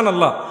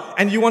 subhanallah,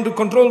 and you want to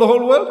control the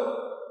whole world?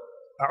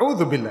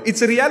 A'udhu billah.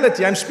 It's a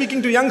reality. I'm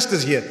speaking to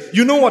youngsters here.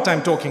 You know what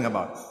I'm talking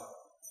about.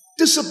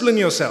 Discipline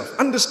yourself.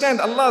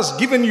 Understand Allah's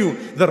given you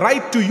the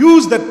right to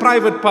use that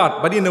private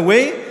part, but in a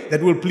way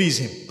that will please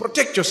Him.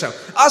 Protect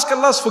yourself. Ask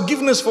Allah's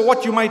forgiveness for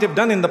what you might have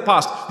done in the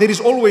past. There is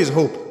always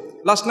hope.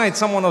 Last night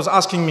someone was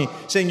asking me,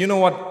 saying, you know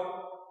what?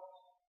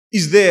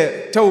 Is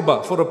there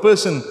tawbah for a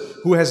person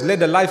who has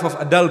led a life of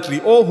adultery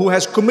or who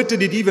has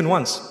committed it even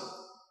once?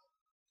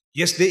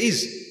 Yes, there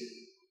is.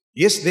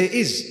 Yes, there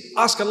is.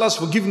 Ask Allah's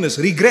forgiveness,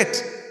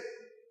 regret,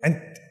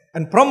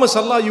 and promise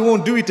Allah you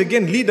won't do it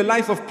again. Lead a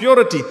life of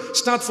purity.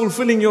 Start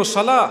fulfilling your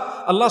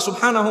salah. Allah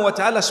subhanahu wa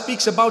ta'ala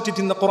speaks about it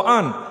in the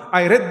Quran.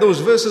 I read those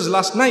verses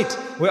last night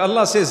where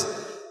Allah says,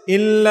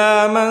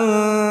 إِلَّا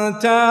مَن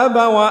تَابَ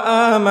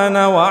وَآمَنَ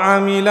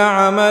وَعَمِلَ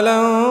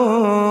عَمَلًا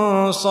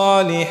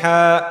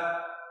صَالِحًا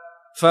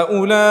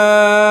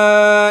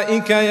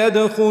فَأُولَٰئِكَ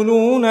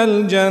يَدْخُلُونَ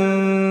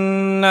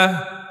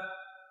الْجَنَّةِ.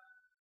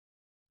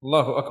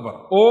 Allahu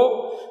Akbar.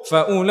 Or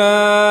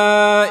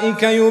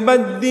فَأُولَٰئِكَ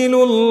يُبَدِّلُ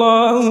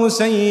اللَّهُ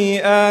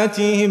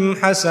سَيِّئَاتِهِمْ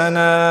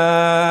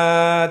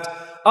حَسَنَاتٍ.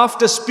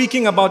 After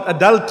speaking about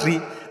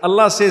adultery,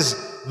 Allah says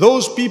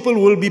those people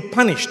will be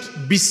punished.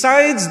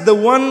 Besides the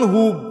one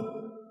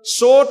who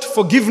sought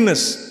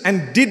forgiveness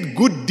and did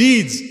good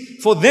deeds,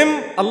 for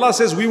them Allah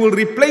says we will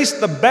replace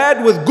the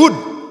bad with good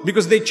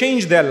because they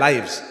changed their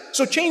lives.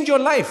 So change your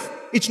life.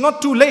 It's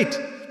not too late.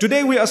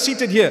 Today we are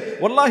seated here.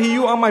 Wallahi,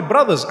 you are my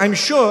brothers. I'm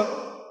sure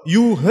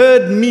you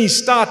heard me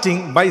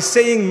starting by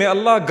saying, may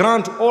Allah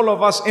grant all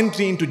of us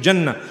entry into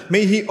Jannah.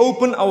 May He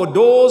open our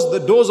doors, the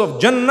doors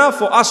of Jannah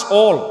for us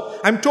all.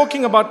 I'm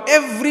talking about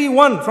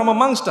everyone from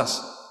amongst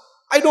us.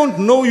 I don't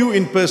know you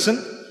in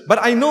person, but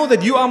I know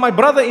that you are my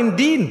brother in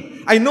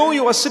deen. I know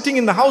you are sitting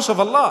in the house of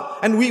Allah.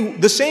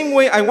 And the same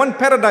way I want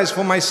paradise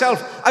for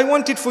myself, I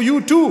want it for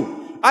you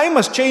too. I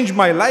must change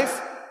my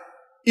life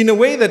in a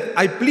way that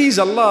I please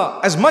Allah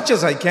as much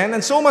as I can,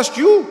 and so must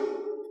you.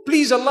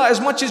 Please Allah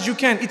as much as you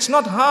can. It's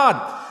not hard.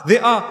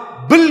 There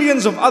are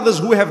billions of others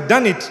who have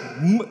done it,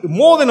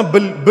 more than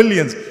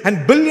billions,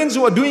 and billions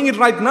who are doing it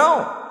right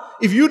now.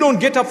 If you don't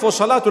get up for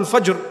Salatul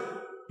Fajr,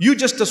 you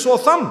just a sore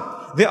thumb.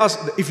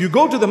 If you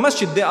go to the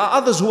masjid, there are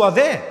others who are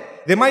there.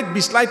 They might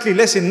be slightly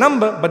less in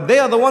number, but they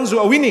are the ones who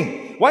are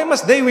winning. Why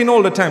must they win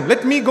all the time?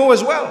 Let me go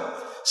as well.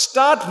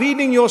 Start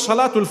reading your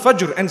Salatul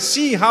Fajr and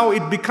see how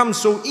it becomes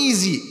so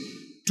easy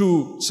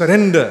to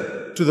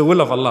surrender to the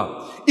will of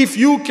Allah. If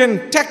you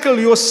can tackle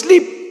your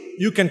sleep,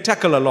 you can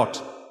tackle a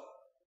lot.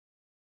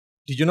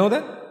 Did you know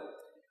that?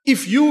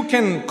 If you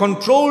can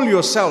control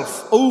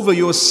yourself over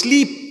your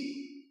sleep,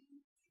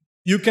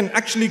 you can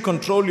actually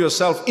control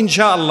yourself,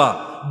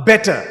 inshallah,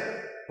 better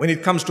when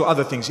it comes to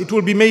other things. It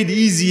will be made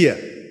easier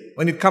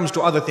when it comes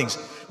to other things.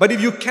 But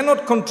if you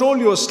cannot control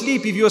your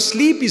sleep, if your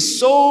sleep is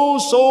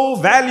so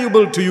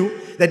valuable to you,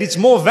 that it's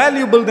more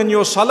valuable than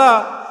your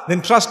salah,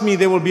 then trust me,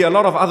 there will be a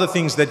lot of other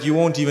things that you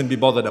won't even be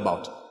bothered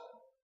about.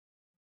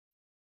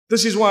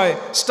 This is why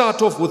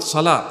start off with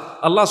salah.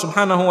 Allah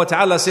subhanahu wa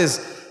ta'ala says,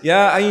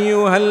 Ya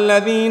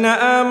ayyuhalladhina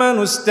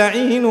amanu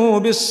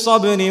ista'inu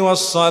bis-sabri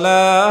was-salah.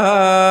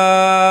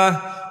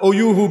 O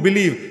you who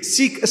believe,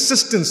 seek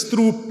assistance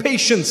through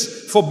patience,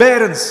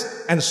 forbearance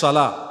and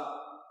salah.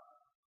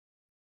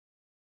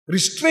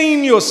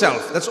 Restrain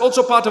yourself. That's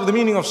also part of the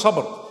meaning of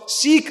sabr.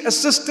 Seek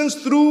assistance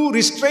through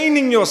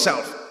restraining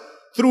yourself,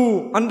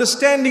 through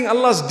understanding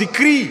Allah's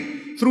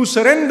decree, through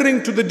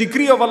surrendering to the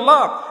decree of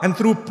Allah, and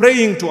through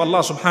praying to Allah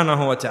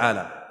subhanahu wa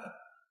ta'ala.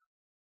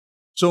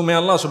 So may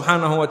Allah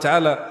subhanahu wa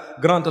ta'ala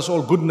grant us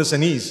all goodness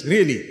and ease.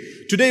 Really,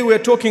 today we are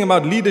talking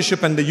about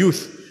leadership and the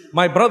youth.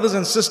 My brothers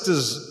and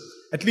sisters,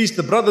 at least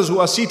the brothers who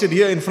are seated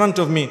here in front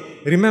of me,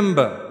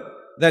 remember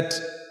that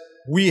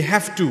we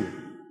have to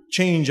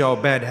change our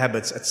bad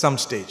habits at some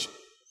stage.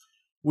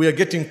 We are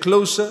getting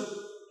closer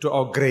to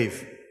our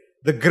grave.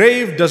 The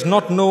grave does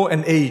not know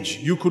an age.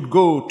 You could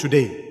go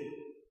today.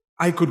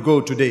 I could go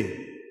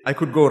today. I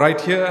could go right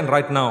here and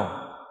right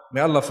now.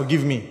 May Allah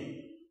forgive me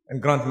and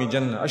grant me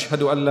Jannah.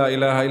 Ashhadu an la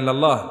ilaha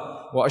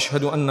illallah wa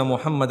ashhadu anna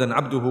Muhammadan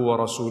abduhu wa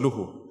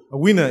rasuluhu. A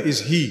winner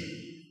is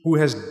he who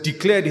has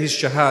declared his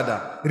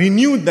shahada,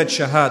 renewed that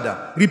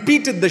shahada,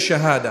 repeated the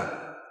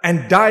shahada,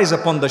 and dies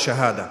upon the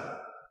shahada.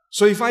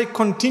 So if I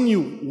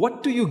continue,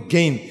 what do you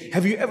gain?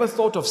 Have you ever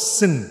thought of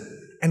sin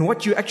and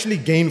what you actually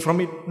gain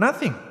from it?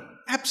 Nothing.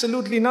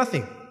 Absolutely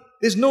nothing.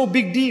 There's no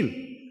big deal.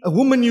 A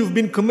woman you've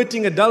been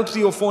committing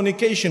adultery or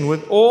fornication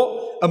with,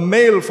 or a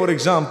male, for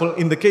example,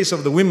 in the case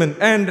of the women,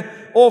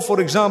 or for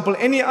example,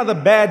 any other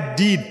bad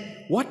deed.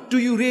 What do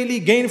you really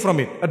gain from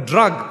it? A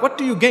drug. What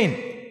do you gain?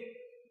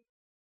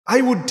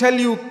 I would tell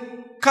you,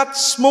 cut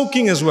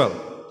smoking as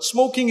well.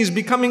 Smoking is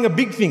becoming a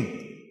big thing.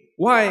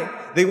 Why?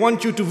 They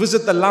want you to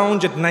visit the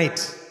lounge at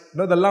night. You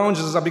know, the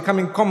lounges are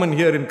becoming common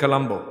here in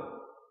Colombo.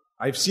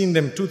 I've seen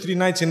them 2-3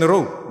 nights in a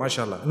row,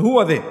 mashallah. And who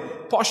are they?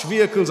 Posh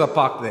vehicles are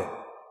parked there.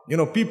 You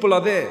know, people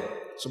are there.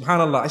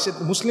 Subhanallah. I said,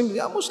 Muslims?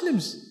 Yeah,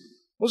 Muslims.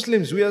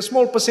 Muslims, we are a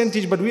small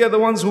percentage, but we are the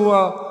ones who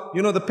are,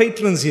 you know, the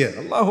patrons here.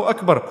 Allahu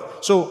Akbar.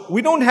 So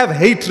we don't have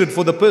hatred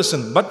for the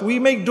person, but we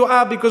make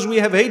dua because we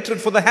have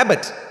hatred for the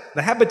habit.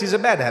 The habit is a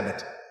bad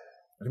habit.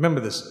 Remember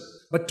this.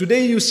 But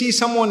today you see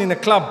someone in a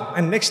club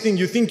and next thing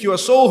you think you are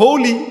so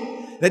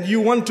holy that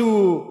you want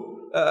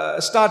to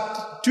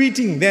start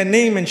tweeting their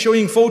name and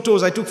showing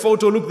photos. I took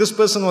photo, look, this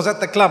person was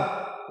at the club.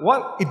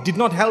 Well, it did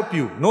not help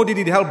you, nor did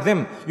it help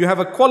them. You have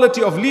a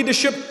quality of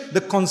leadership.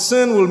 The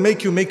concern will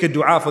make you make a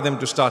dua for them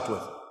to start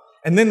with.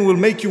 And then will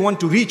make you want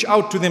to reach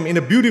out to them in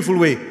a beautiful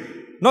way.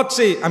 Not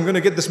say, I'm going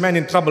to get this man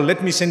in trouble.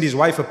 Let me send his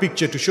wife a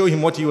picture to show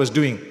him what he was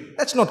doing.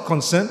 That's not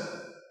concern.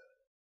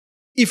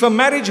 If a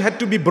marriage had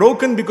to be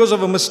broken because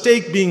of a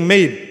mistake being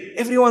made,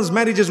 everyone's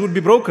marriages would be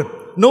broken.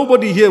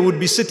 Nobody here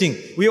would be sitting.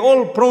 We're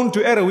all prone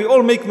to error. We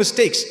all make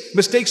mistakes.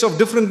 Mistakes of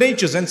different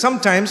natures. And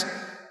sometimes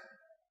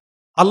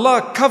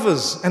Allah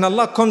covers and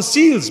Allah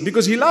conceals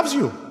because He loves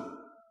you.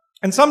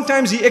 And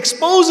sometimes He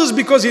exposes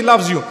because He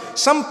loves you.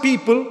 Some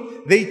people,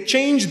 they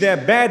change their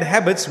bad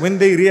habits when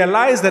they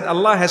realize that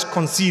Allah has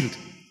concealed.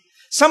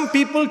 Some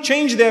people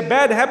change their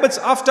bad habits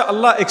after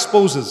Allah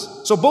exposes.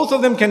 So both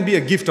of them can be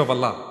a gift of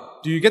Allah.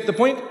 Do you get the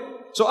point?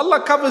 So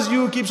Allah covers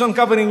you, keeps on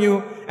covering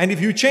you. And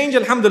if you change,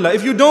 alhamdulillah.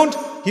 If you don't,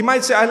 He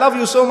might say, I love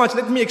you so much,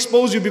 let me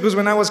expose you because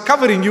when I was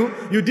covering you,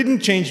 you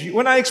didn't change.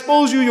 When I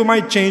expose you, you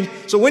might change.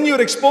 So when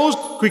you're exposed,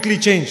 quickly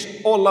change.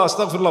 Oh Allah,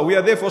 astaghfirullah. We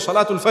are there for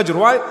Salatul Fajr.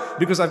 Why?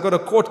 Because I've got a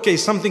court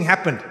case. Something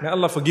happened. May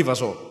Allah forgive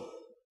us all.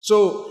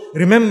 So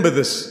remember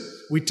this.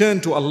 We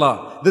turn to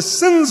Allah. The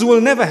sins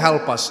will never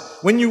help us.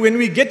 When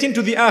we get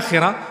into the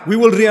akhirah, we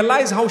will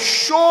realize how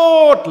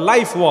short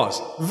life was.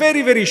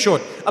 Very, very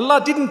short.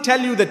 Allah didn't tell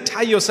you that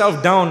tie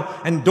yourself down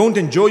and don't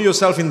enjoy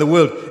yourself in the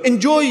world.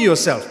 Enjoy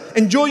yourself.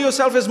 Enjoy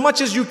yourself as much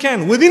as you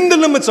can within the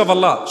limits of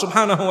Allah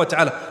subhanahu wa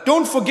ta'ala.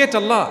 Don't forget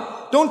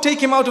Allah. Don't take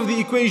Him out of the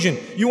equation.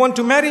 You want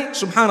to marry?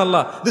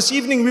 Subhanallah. This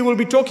evening we will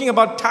be talking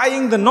about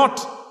tying the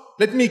knot.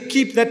 Let me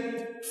keep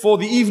that for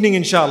the evening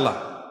inshallah.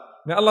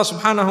 May Allah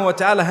subhanahu wa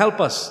ta'ala help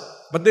us.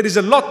 But there is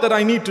a lot that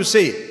I need to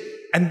say.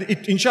 And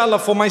it, inshallah,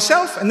 for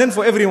myself and then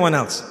for everyone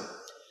else.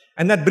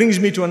 And that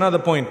brings me to another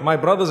point. My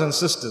brothers and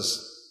sisters,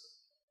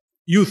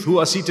 youth who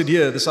are seated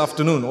here this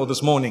afternoon or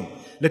this morning,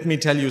 let me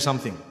tell you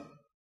something.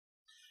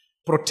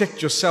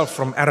 protect yourself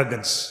from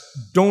arrogance.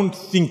 Don't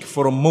think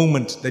for a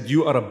moment that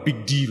you are a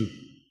big deal,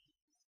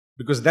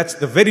 because that's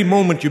the very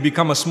moment you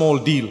become a small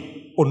deal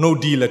or no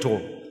deal at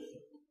all.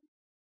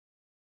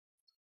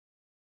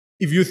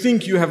 If you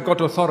think you have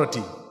got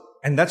authority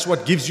and that's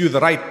what gives you the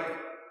right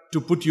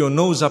to put your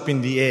nose up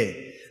in the air,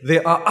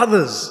 there are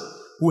others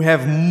who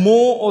have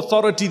more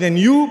authority than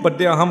you, but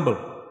they are humble,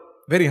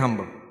 very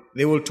humble.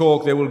 They will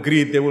talk, they will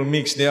greet, they will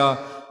mix. They are,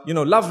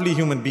 lovely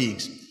human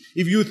beings.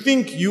 If you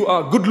think you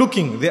are good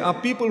looking, there are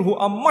people who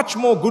are much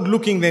more good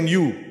looking than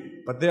you,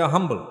 but they are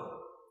humble.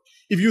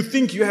 If you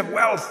think you have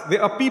wealth,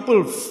 there are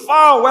people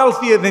far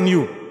wealthier than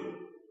you.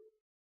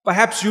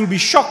 Perhaps you'll be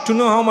shocked to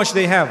know how much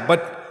they have,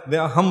 but they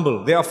are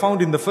humble. They are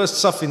found in the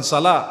first saf in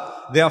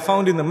salah. They are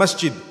found in the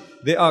masjid.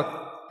 They are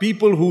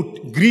people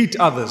who greet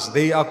others.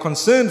 They are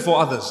concerned for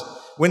others.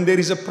 When there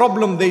is a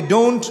problem, they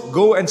don't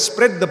go and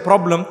spread the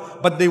problem,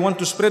 but they want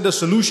to spread a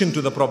solution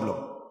to the problem.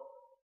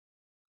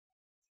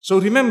 So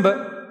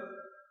remember,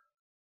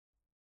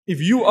 if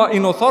you are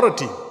in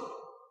authority,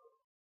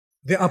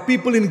 there are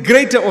people in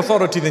greater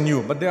authority than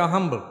you, but they are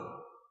humble.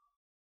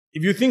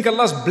 If you think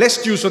Allah's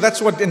blessed you, so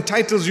that's what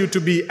entitles you to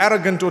be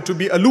arrogant or to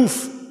be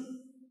aloof.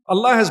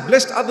 Allah has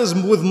blessed others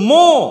with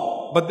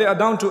more, but they are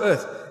down to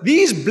earth.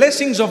 These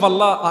blessings of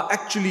Allah are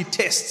actually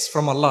tests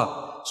from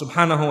Allah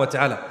subhanahu wa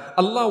ta'ala.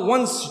 Allah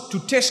wants to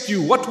test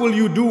you. What will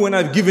you do when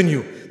I've given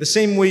you? The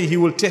same way He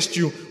will test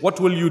you. What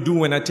will you do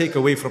when I take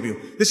away from you?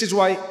 This is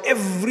why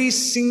every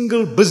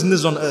single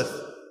business on earth,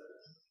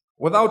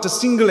 without a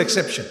single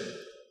exception,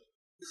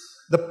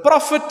 the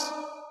profit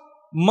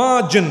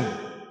margin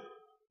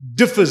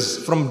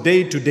differs from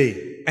day to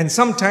day. And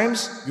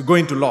sometimes you go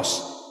into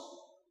loss.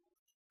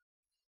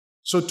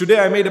 So today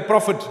I made a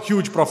profit,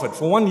 huge profit.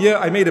 For 1 year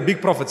I made a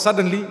big profit.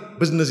 Suddenly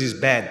business is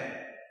bad.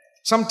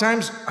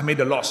 Sometimes I made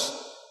a loss.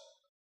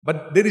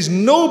 But there is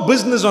no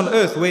business on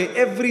earth where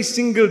every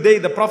single day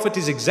the profit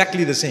is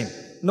exactly the same.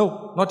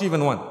 No, not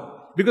even one.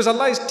 Because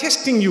Allah is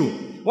testing you.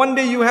 One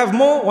day you have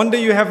more, one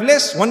day you have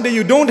less, one day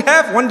you don't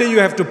have, one day you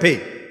have to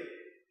pay.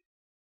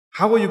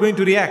 How are you going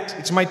to react?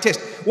 It's my test.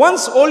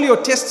 Once all your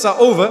tests are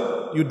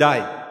over, you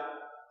die.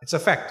 It's a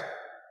fact.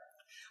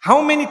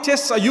 How many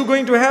tests are you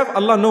going to have?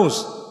 Allah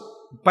knows.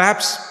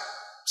 Perhaps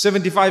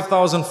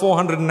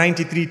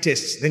 75,493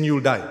 tests, then you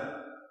will die.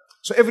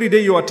 So every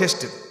day you are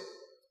tested.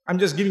 I'm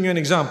just giving you an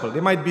example.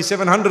 There might be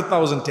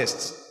 700,000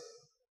 tests.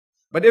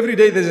 But every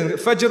day there's a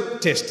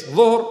Fajr test,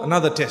 Dhuhr,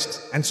 another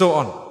test, and so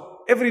on.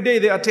 Every day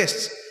there are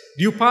tests.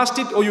 You passed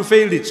it or you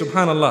failed it,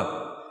 subhanallah.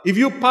 If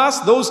you pass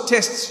those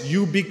tests,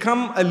 you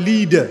become a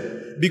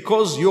leader,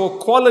 because your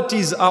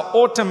qualities are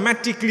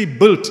automatically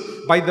built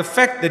by the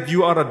fact that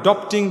you are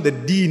adopting the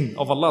deen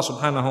of Allah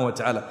subhanahu wa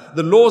ta'ala.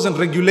 The laws and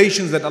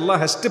regulations that Allah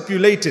has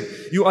stipulated.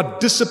 You are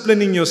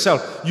disciplining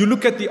yourself. You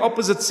look at the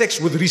opposite sex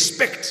with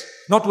respect,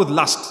 not with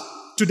lust.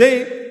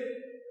 Today,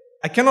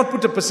 I cannot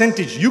put a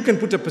percentage. You can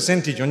put a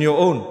percentage on your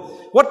own.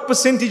 What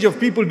percentage of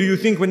people do you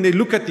think when they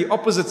look at the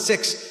opposite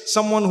sex,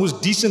 someone who's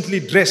decently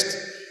dressed,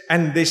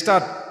 and they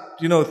start,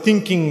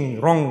 thinking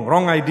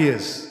wrong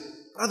ideas?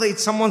 Brother,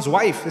 it's someone's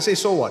wife. They say,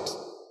 so what?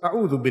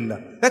 A'udhu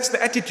billah. That's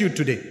the attitude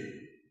today.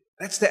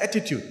 That's the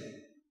attitude.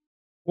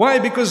 Why?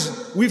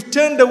 Because we've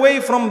turned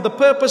away from the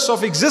purpose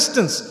of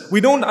existence. We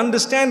don't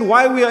understand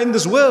why we are in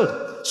this world.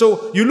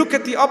 So you look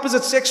at the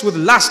opposite sex with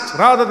lust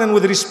rather than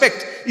with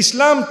respect.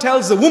 Islam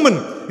tells the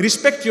woman,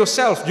 respect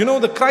yourself. You know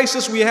the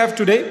crisis we have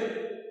today?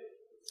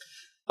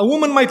 A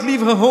woman might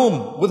leave her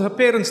home with her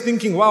parents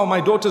thinking, wow,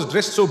 my daughter's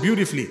dressed so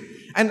beautifully.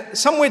 And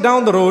somewhere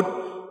down the road,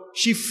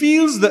 she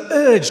feels the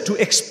urge to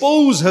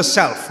expose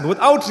herself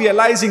without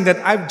realizing that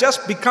I'm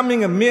just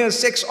becoming a mere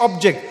sex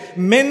object.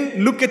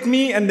 Men look at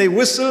me and they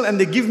whistle and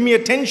they give me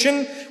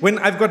attention when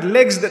I've got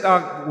legs that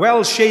are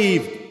well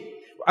shaved.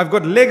 I've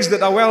got legs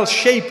that are well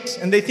shaped,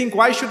 and they think,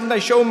 why shouldn't I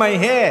show my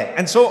hair?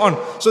 And so on.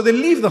 So they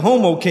leave the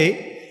home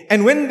okay.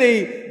 And when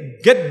they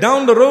get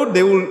down the road,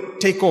 they will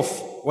take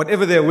off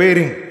whatever they're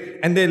wearing.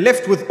 And they're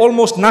left with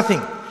almost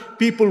nothing.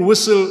 People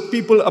whistle,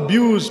 people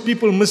abuse,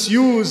 people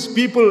misuse,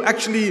 people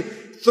actually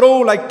throw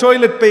like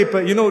toilet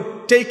paper,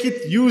 take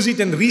it, use it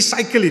and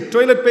recycle it.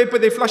 Toilet paper,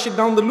 they flush it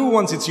down the loo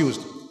once it's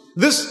used.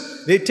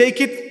 This, they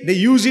take it, they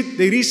use it,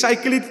 they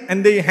recycle it,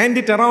 and they hand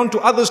it around to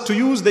others to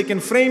use. They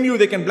can frame you,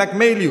 they can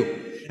blackmail you.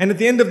 And at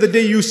the end of the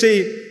day, you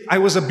say, I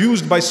was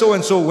abused by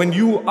so-and-so when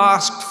you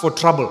asked for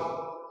trouble.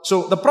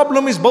 So the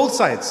problem is both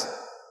sides.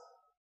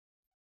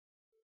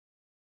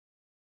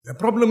 The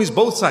problem is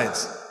both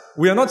sides.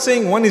 We are not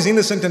saying one is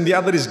innocent and the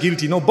other is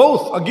guilty. No,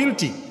 both are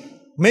guilty.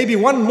 Maybe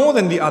one more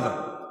than the other.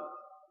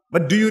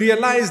 But do you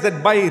realize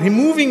that by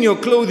removing your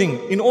clothing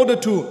in order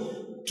to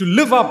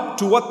live up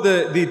to what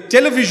the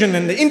television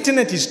and the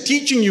internet is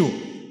teaching you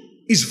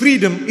is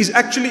freedom, is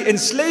actually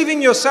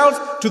enslaving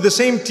yourself to the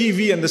same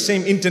TV and the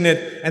same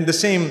internet and the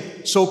same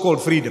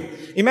so-called freedom.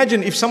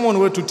 Imagine if someone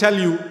were to tell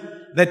you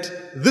that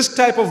this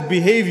type of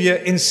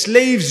behavior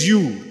enslaves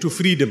you to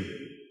freedom.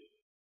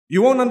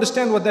 You won't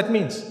understand what that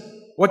means.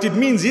 What it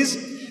means is,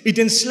 it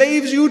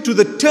enslaves you to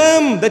the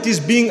term that is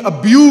being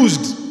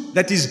abused,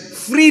 that is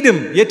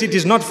freedom, yet it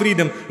is not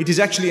freedom, it is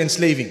actually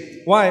enslaving.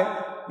 Why?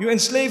 You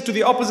enslave to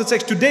the opposite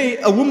sex. Today,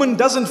 a woman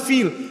doesn't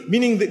feel,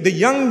 meaning the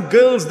young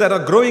girls that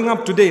are growing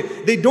up today,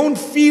 they don't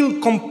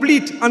feel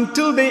complete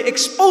until they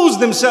expose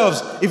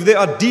themselves if they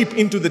are deep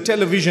into the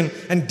television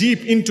and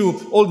deep into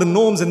all the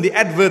norms and the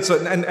adverts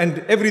and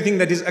everything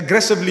that is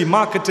aggressively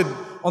marketed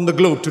on the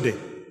globe today.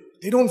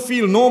 They don't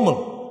feel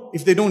normal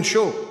if they don't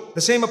show.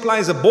 The same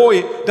applies. A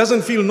boy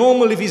doesn't feel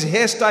normal if his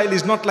hairstyle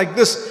is not like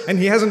this and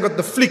he hasn't got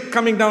the flick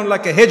coming down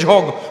like a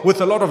hedgehog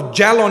with a lot of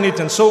gel on it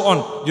and so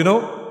on, you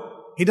know.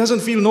 He doesn't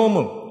feel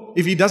normal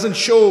if he doesn't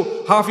show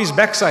half his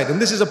backside. And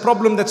this is a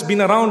problem that's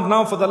been around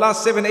now for the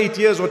last 7, 8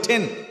 years or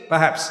 10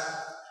 perhaps.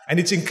 And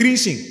it's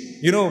increasing.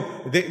 You know,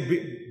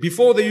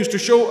 before they used to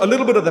show a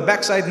little bit of the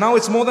backside, now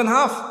it's more than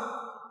half.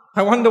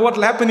 I wonder what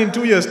will happen in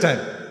 2 years' time.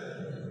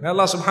 May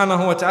Allah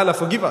subhanahu wa ta'ala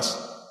forgive us.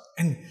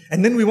 And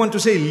then we want to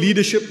say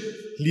leadership.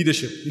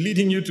 Leadership.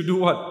 Leading you to do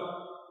what?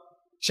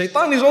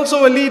 Shaitan is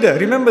also a leader.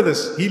 Remember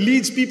this. He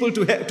leads people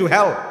to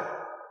hell.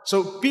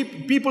 So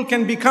people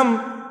can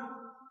become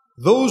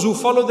those who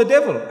follow the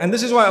devil. And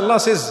this is why Allah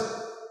says,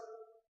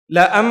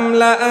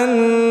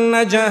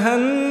 لَأَمْلَأَنَّ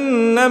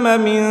جَهَنَّمَ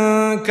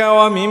مِنْكَ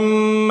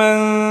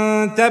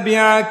وَمِمَّنْ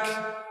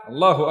تَبِعَكَ.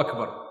 Allahu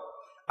Akbar.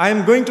 I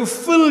am going to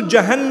fill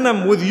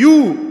Jahannam with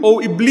you, O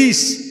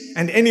Iblis,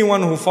 and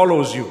anyone who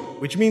follows you.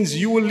 Which means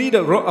you will lead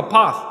a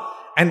path.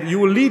 And you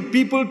will lead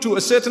people to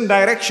a certain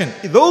direction.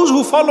 Those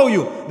who follow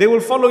you, they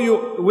will follow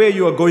you where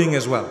you are going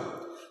as well.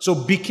 So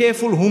be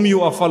careful whom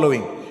you are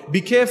following.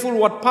 Be careful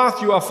what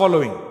path you are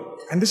following.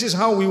 And this is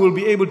how we will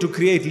be able to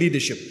create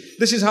leadership.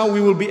 This is how we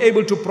will be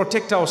able to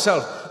protect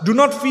ourselves. Do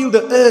not feel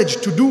the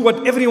urge to do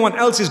what everyone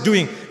else is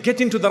doing.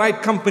 Get into the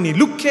right company.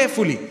 Look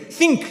carefully.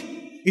 Think.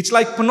 It's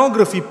like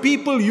pornography.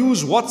 People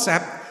use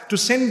WhatsApp to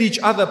send each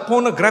other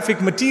pornographic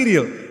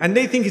material. And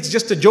they think it's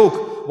just a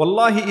joke.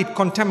 Wallahi, it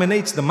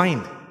contaminates the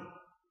mind.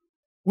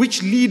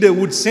 Which leader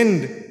would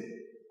send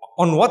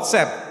on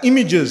WhatsApp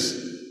images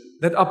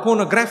that are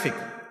pornographic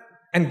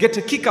and get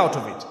a kick out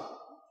of it?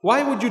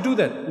 Why would you do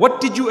that? What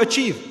did you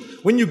achieve?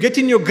 When you get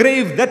in your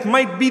grave, that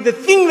might be the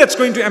thing that's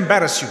going to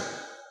embarrass you.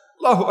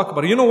 Allahu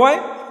Akbar. You know why?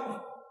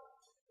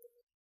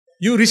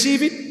 You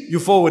receive it, you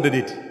forwarded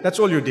it. That's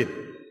all you did.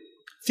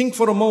 Think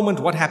for a moment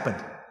what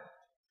happened.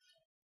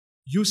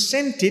 You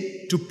sent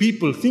it to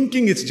people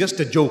thinking it's just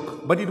a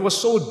joke, but it was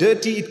so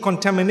dirty, it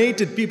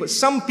contaminated people.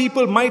 Some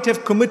people might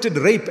have committed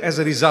rape as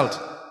a result,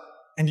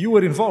 and you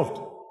were involved.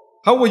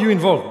 How were you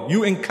involved?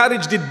 You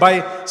encouraged it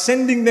by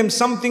sending them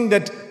something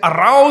that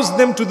aroused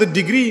them to the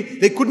degree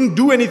they couldn't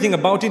do anything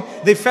about it.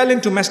 They fell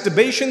into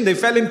masturbation, they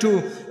fell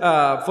into,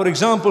 for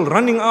example,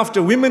 running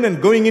after women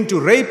and going into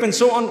rape and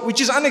so on, which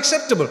is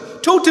unacceptable,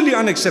 totally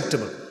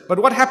unacceptable. But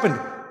what happened?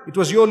 It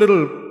was your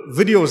little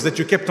videos that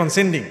you kept on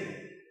sending.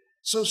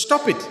 So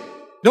stop it.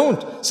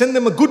 Don't. Send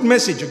them a good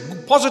message, a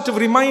positive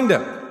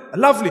reminder.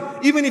 Lovely.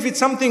 Even if it's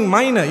something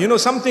minor, you know,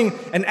 something,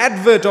 an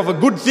advert of a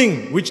good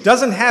thing which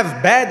doesn't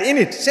have bad in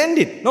it, send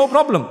it. No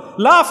problem.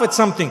 Laugh at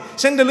something.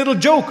 Send a little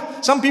joke.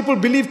 Some people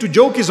believe to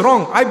joke is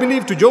wrong. I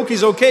believe to joke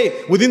is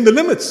okay within the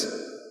limits.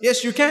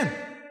 Yes, you can.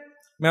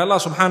 May Allah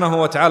subhanahu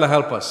wa ta'ala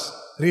help us.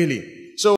 Really.